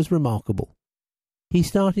Leicester was remarkable. He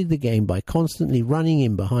started the game by constantly running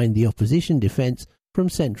in behind the opposition defence from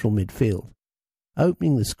central midfield,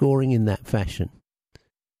 opening the scoring in that fashion.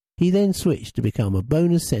 He then switched to become a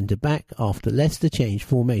bonus centre-back after Leicester changed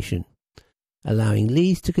formation, allowing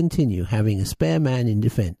Leeds to continue having a spare man in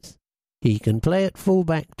defence. He can play at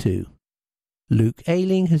full-back too. Luke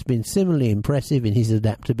Ayling has been similarly impressive in his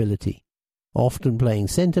adaptability, often playing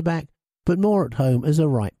centre-back, but more at home as a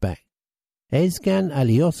right-back. Ezcan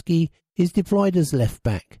Alioski is deployed as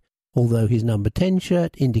left-back, although his number 10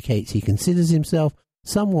 shirt indicates he considers himself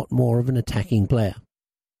somewhat more of an attacking player.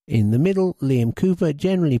 In the middle, Liam Cooper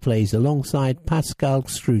generally plays alongside Pascal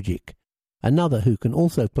Strujic, another who can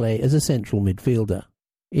also play as a central midfielder.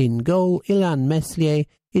 In goal, Ilan Meslier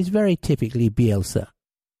is very typically Bielsa.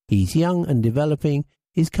 He's young and developing,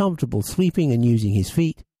 is comfortable sweeping and using his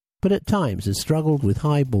feet, but at times has struggled with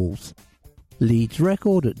high balls. Leeds'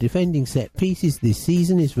 record at defending set pieces this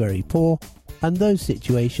season is very poor, and those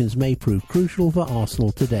situations may prove crucial for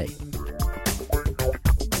Arsenal today.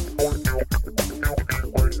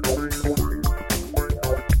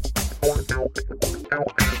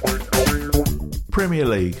 Premier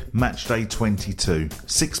League, match day 22,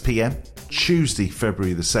 6 p.m, Tuesday,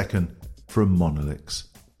 February the 2nd, from Monolix.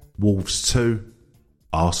 Wolves 2,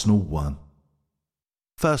 Arsenal 1.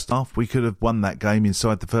 First half, we could have won that game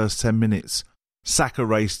inside the first 10 minutes. Saka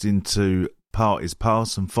raced into Partey's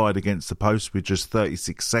pass and fired against the post with just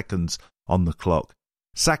 36 seconds on the clock.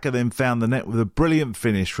 Saka then found the net with a brilliant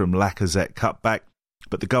finish from Lacazette cut back,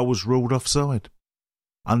 but the goal was ruled offside.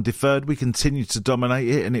 Undeferred, we continued to dominate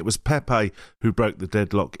it, and it was Pepe who broke the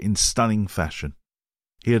deadlock in stunning fashion.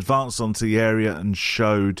 He advanced onto the area and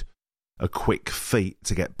showed a quick feat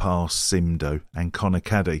to get past Simdo and Conor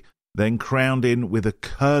Caddy, then crowned in with a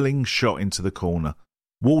curling shot into the corner.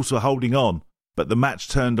 Wolves were holding on, but the match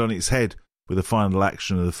turned on its head with the final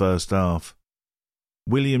action of the first half.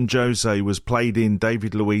 William Jose was played in.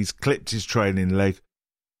 David Luiz clipped his trailing leg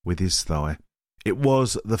with his thigh. It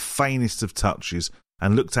was the faintest of touches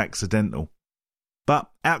and looked accidental. But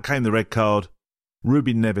out came the red card.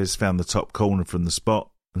 Ruben Neves found the top corner from the spot,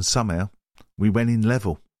 and somehow we went in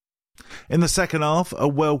level. In the second half, a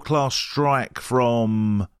world-class strike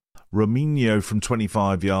from Rominho from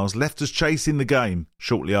 25 yards left us chasing the game.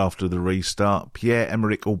 Shortly after the restart,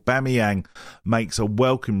 Pierre-Emerick Aubameyang makes a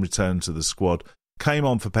welcome return to the squad, came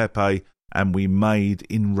on for Pepe, and we made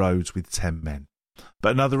inroads with 10 men.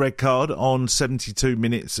 But another red card on 72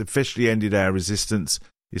 minutes officially ended our resistance.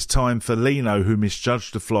 It's time for Lino, who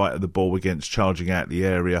misjudged the flight of the ball against charging out the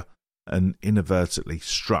area and inadvertently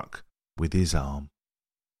struck with his arm.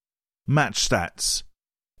 Match stats.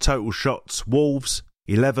 Total shots, Wolves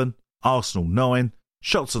 11, Arsenal 9.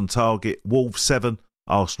 Shots on target, Wolves 7,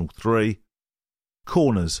 Arsenal 3.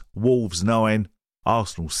 Corners, Wolves 9,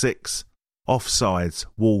 Arsenal 6. Offsides,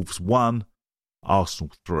 Wolves 1,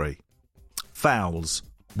 Arsenal 3. Fouls,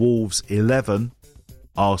 Wolves 11,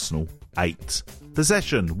 Arsenal 8.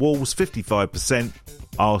 Possession, Wolves 55%,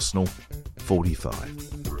 Arsenal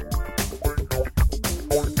 45.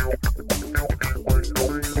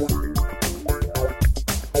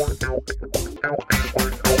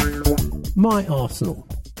 My Arsenal.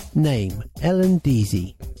 Name Ellen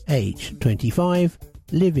Deasy. Age 25.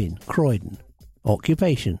 Live in Croydon.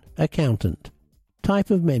 Occupation accountant. Type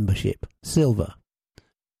of membership silver.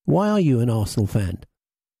 Why are you an Arsenal fan?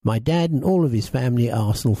 My dad and all of his family are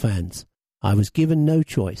Arsenal fans. I was given no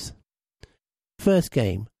choice. First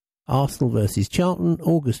game, Arsenal vs Charlton,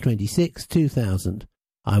 August 26, 2000.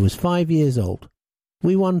 I was 5 years old.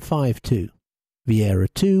 We won 5-2. Vieira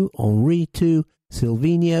 2, Henry 2,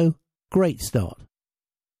 Silvinho. Great start.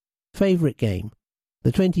 Favourite game,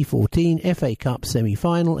 the 2014 FA Cup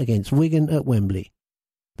semi-final against Wigan at Wembley.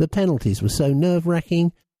 The penalties were so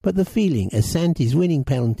nerve-wracking, but the feeling as Santi's winning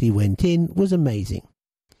penalty went in was amazing.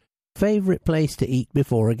 Favourite place to eat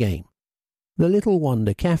before a game? The Little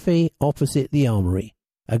Wonder Cafe opposite the Armoury.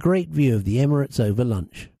 A great view of the Emirates over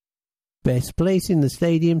lunch. Best place in the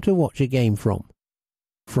stadium to watch a game from?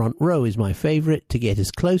 Front row is my favourite to get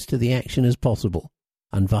as close to the action as possible,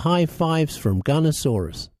 and for high fives from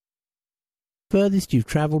Gunnosaurus. Furthest you've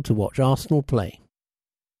travelled to watch Arsenal play?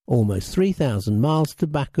 Almost 3,000 miles to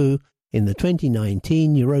Baku in the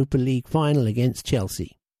 2019 Europa League final against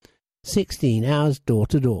Chelsea. 16 hours door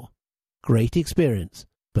to door. Great experience,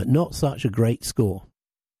 but not such a great score.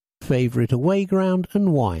 Favourite away ground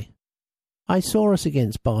and why? I saw us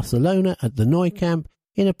against Barcelona at the Nou Camp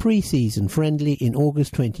in a pre-season friendly in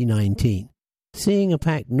August 2019. Seeing a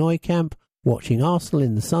packed Nou Camp, watching Arsenal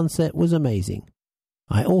in the sunset was amazing.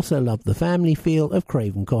 I also loved the family feel of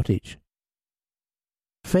Craven Cottage.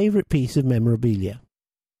 Favourite piece of memorabilia?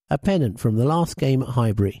 A pennant from the last game at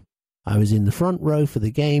Highbury. I was in the front row for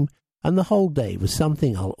the game, and the whole day was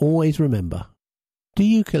something I'll always remember. Do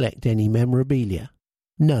you collect any memorabilia?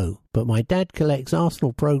 No, but my dad collects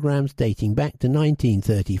Arsenal programmes dating back to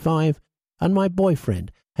 1935, and my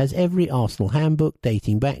boyfriend has every Arsenal handbook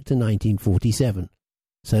dating back to 1947,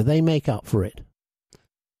 so they make up for it.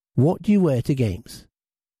 What do you wear to games?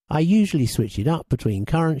 I usually switch it up between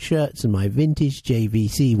current shirts and my vintage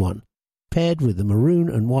JVC one, paired with the maroon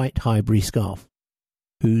and white Highbury scarf.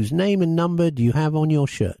 Whose name and number do you have on your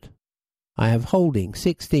shirt? I have Holding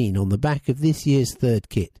 16 on the back of this year's third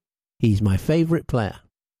kit. He's my favourite player.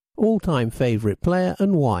 All-time favourite player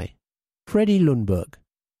and why? Freddie Lundberg.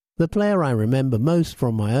 The player I remember most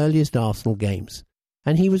from my earliest Arsenal games,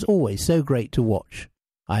 and he was always so great to watch.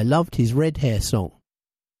 I loved his red hair song.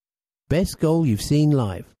 Best goal you've seen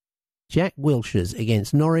live? Jack Wilshere's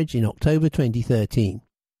against Norwich in October 2013.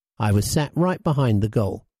 I was sat right behind the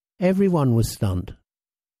goal. Everyone was stunned.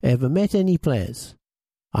 Ever met any players?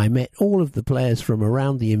 I met all of the players from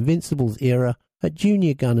around the Invincibles era at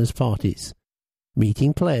junior Gunners parties.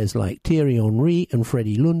 Meeting players like Thierry Henry and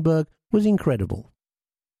Freddie Lundberg was incredible.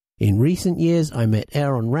 In recent years I met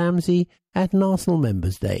Aaron Ramsey at an Arsenal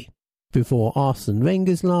Members' Day. Before Arsene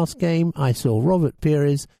Wenger's last game I saw Robert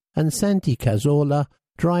Pires and Santi Cazorla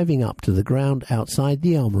driving up to the ground outside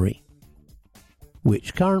the Armoury.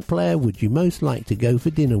 Which current player would you most like to go for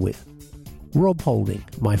dinner with? Rob Holding,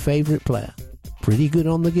 my favourite player. Pretty good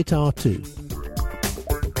on the guitar too.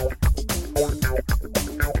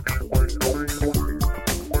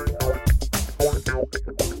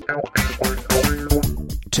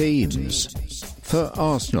 Teams. For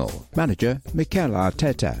Arsenal, manager Mikel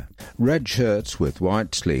Arteta. Red shirts with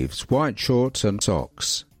white sleeves, white shorts and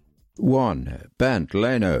socks. 1. Bernd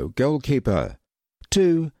Leno, goalkeeper.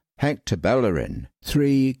 2. Hector Bellerin.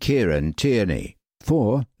 3. Kieran Tierney.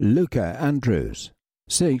 4. Luca Andrews.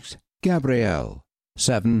 6. Gabriel.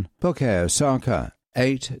 7. Bukayo Saka.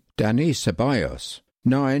 8. Dani Ceballos.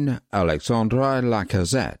 9. Alexandre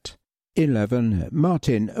Lacazette. 11.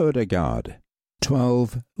 Martin Odegaard.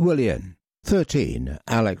 12. Willian. 13.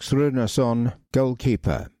 Alex Runarsson,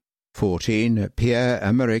 goalkeeper. 14.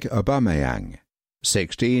 Pierre-Emerick Aubameyang.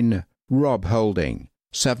 16. Rob Holding.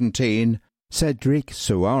 17. Cedric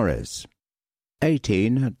Suarez.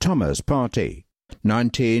 18. Thomas Partey.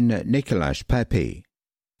 19. Nicolas Pepe.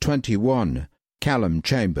 21. Callum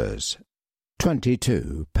Chambers.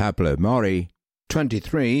 22. Pablo Mori.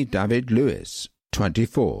 23. David Lewis.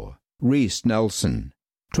 24. Reece Nelson.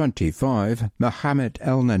 25. Mohamed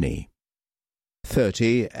Elneny.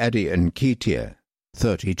 30. Eddie Nketiah.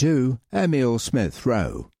 32. Emile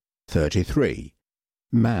Smith-Rowe. 33.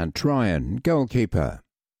 Matt Ryan, goalkeeper.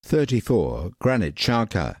 34. Granit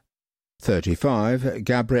Xhaka. 35.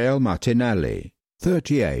 Gabriel Martinelli.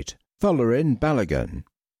 38. Folarin Balogun.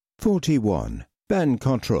 41. Ben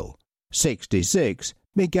Cottrell. 66.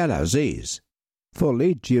 Miguel Aziz. For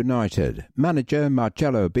Leeds United, manager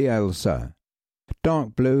Marcelo Bielsa.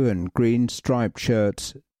 Dark blue and green striped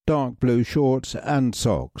shirts, dark blue shorts and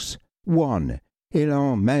socks. 1.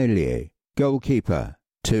 Ilan Maillier, goalkeeper.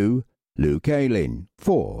 2. Luke Ayling.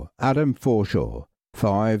 4. Adam Forshaw.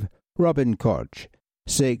 5. Robin Koch.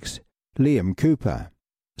 6. Liam Cooper.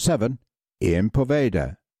 7. Ian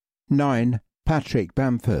Poveda. 9. Patrick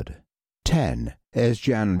Bamford. 10.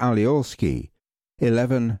 Ezjan Aliorski.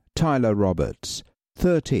 11. Tyler Roberts.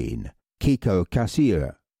 13. Kiko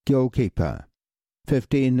Casilla, goalkeeper.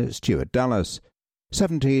 15. Stuart Dallas.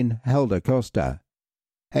 17. Helder Costa.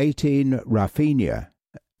 18. Rafinha.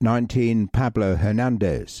 19. Pablo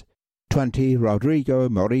Hernandez. 20. Rodrigo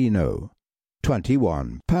Moreno.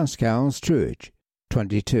 21. Pascal Struich.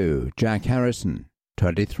 22. Jack Harrison.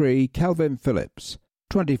 23. Calvin Phillips.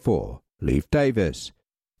 24. Leif Davis.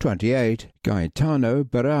 28. Gaetano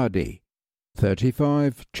Berardi.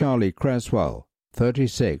 35. Charlie Creswell.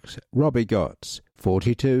 36. Robbie Gotts.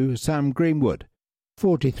 42. Sam Greenwood.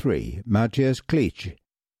 43. Matthias Clich.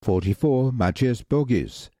 44. Matthias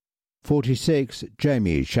Bogius. 46.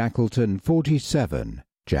 Jamie Shackleton. 47.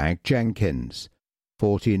 Jack Jenkins.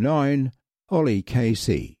 49. Ollie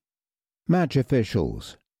Casey. Match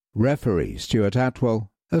officials. Referee Stuart Atwell.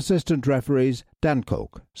 Assistant referees Dan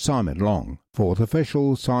Cook, Simon Long. Fourth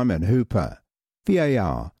official Simon Hooper.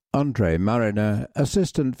 VAR Andre Mariner.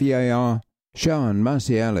 Assistant VAR Sean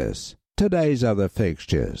Maciellis. Today's other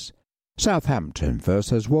fixtures: Southampton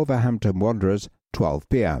versus Wolverhampton Wanderers, 12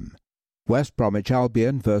 p.m. West Bromwich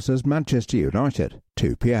Albion versus Manchester United,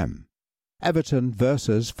 2 p.m. Everton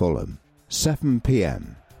versus Fulham, 7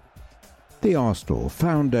 p.m. The Arsenal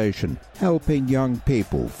Foundation, helping young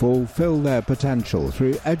people fulfil their potential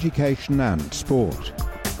through education and sport.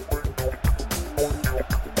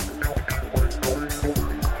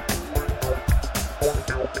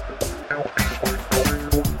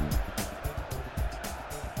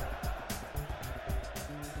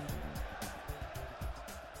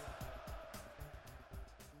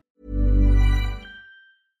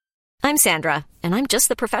 I'm Sandra, and I'm just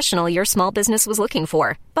the professional your small business was looking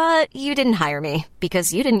for. But you didn't hire me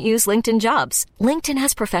because you didn't use LinkedIn Jobs. LinkedIn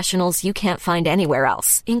has professionals you can't find anywhere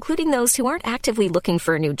else, including those who aren't actively looking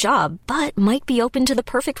for a new job, but might be open to the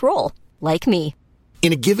perfect role, like me.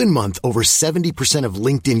 In a given month, over 70% of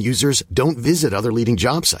LinkedIn users don't visit other leading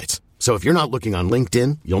job sites. So if you're not looking on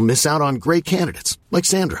LinkedIn, you'll miss out on great candidates like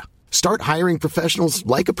Sandra. Start hiring professionals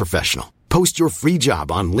like a professional. Post your free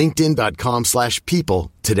job on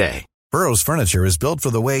linkedin.com/people today. Burrow's furniture is built for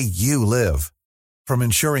the way you live. From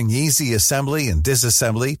ensuring easy assembly and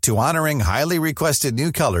disassembly to honoring highly requested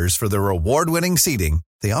new colors for their award-winning seating,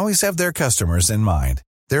 they always have their customers in mind.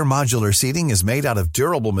 Their modular seating is made out of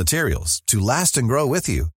durable materials to last and grow with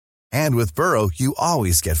you. And with Burrow, you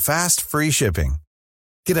always get fast, free shipping.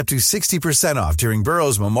 Get up to 60% off during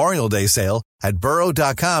Burrow's Memorial Day sale at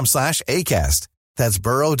burrow.com/ACAST. That's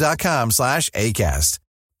burrow.com/ACAST.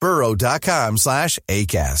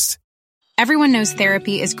 burrow.com/ACAST. Everyone knows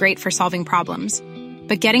therapy is great for solving problems,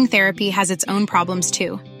 but getting therapy has its own problems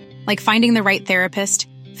too, like finding the right therapist,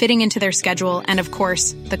 fitting into their schedule, and of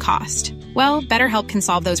course, the cost. Well, BetterHelp can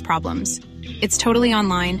solve those problems. It's totally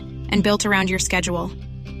online and built around your schedule.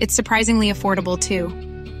 It's surprisingly affordable too.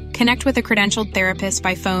 Connect with a credentialed therapist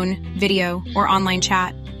by phone, video, or online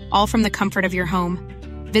chat, all from the comfort of your home.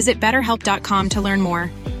 Visit BetterHelp.com to learn more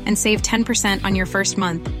and save 10% on your first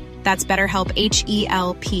month. That's BetterHelp,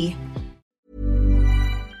 H-E-L-P.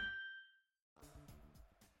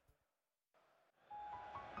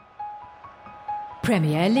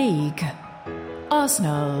 Premier League.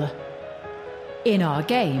 Arsenal. In our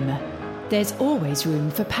game, there's always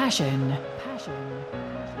room for passion.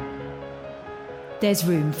 There's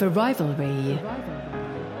room for rivalry.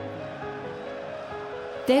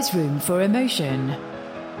 There's room for emotion.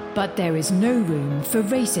 But there is no room for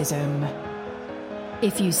racism.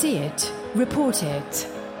 If you see it, report it.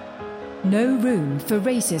 No room for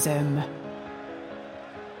racism.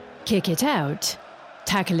 Kick it out.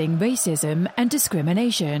 Tackling racism and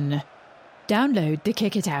discrimination. Download the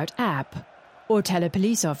Kick It Out app or tell a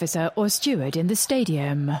police officer or steward in the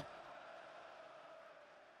stadium.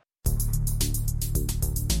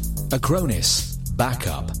 Acronis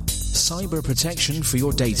Backup. Cyber protection for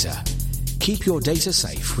your data. Keep your data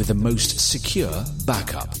safe with the most secure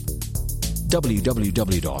backup.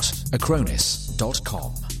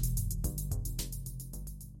 www.acronis.com.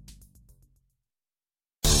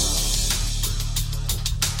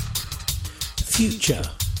 Future.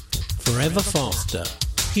 Forever faster.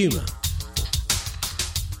 Humour.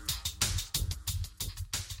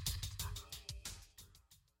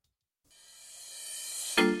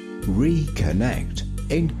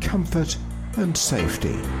 Reconnect in comfort and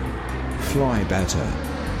safety. Fly better.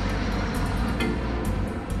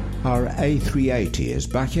 Our A380 is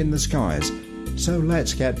back in the skies, so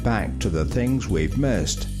let's get back to the things we've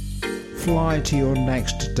missed. Fly to your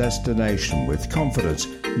next destination with confidence,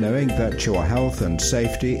 knowing that your health and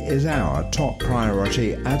safety is our top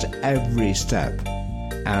priority at every step.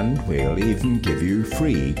 And we'll even give you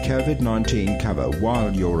free COVID-19 cover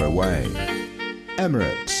while you're away.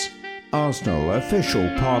 Emirates, Arsenal official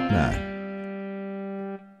partner.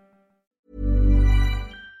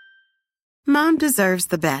 Mom deserves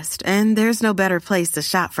the best, and there's no better place to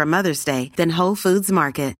shop for Mother's Day than Whole Foods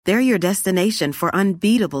Market. They're your destination for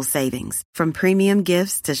unbeatable savings, from premium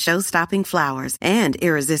gifts to show-stopping flowers and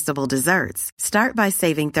irresistible desserts. Start by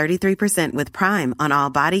saving 33% with Prime on all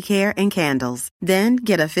body care and candles. Then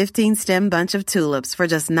get a 15-stem bunch of tulips for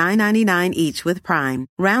just $9.99 each with Prime.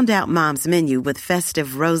 Round out Mom's menu with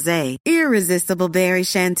festive rosé, irresistible berry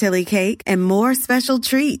chantilly cake, and more special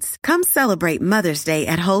treats. Come celebrate Mother's Day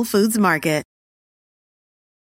at Whole Foods Market.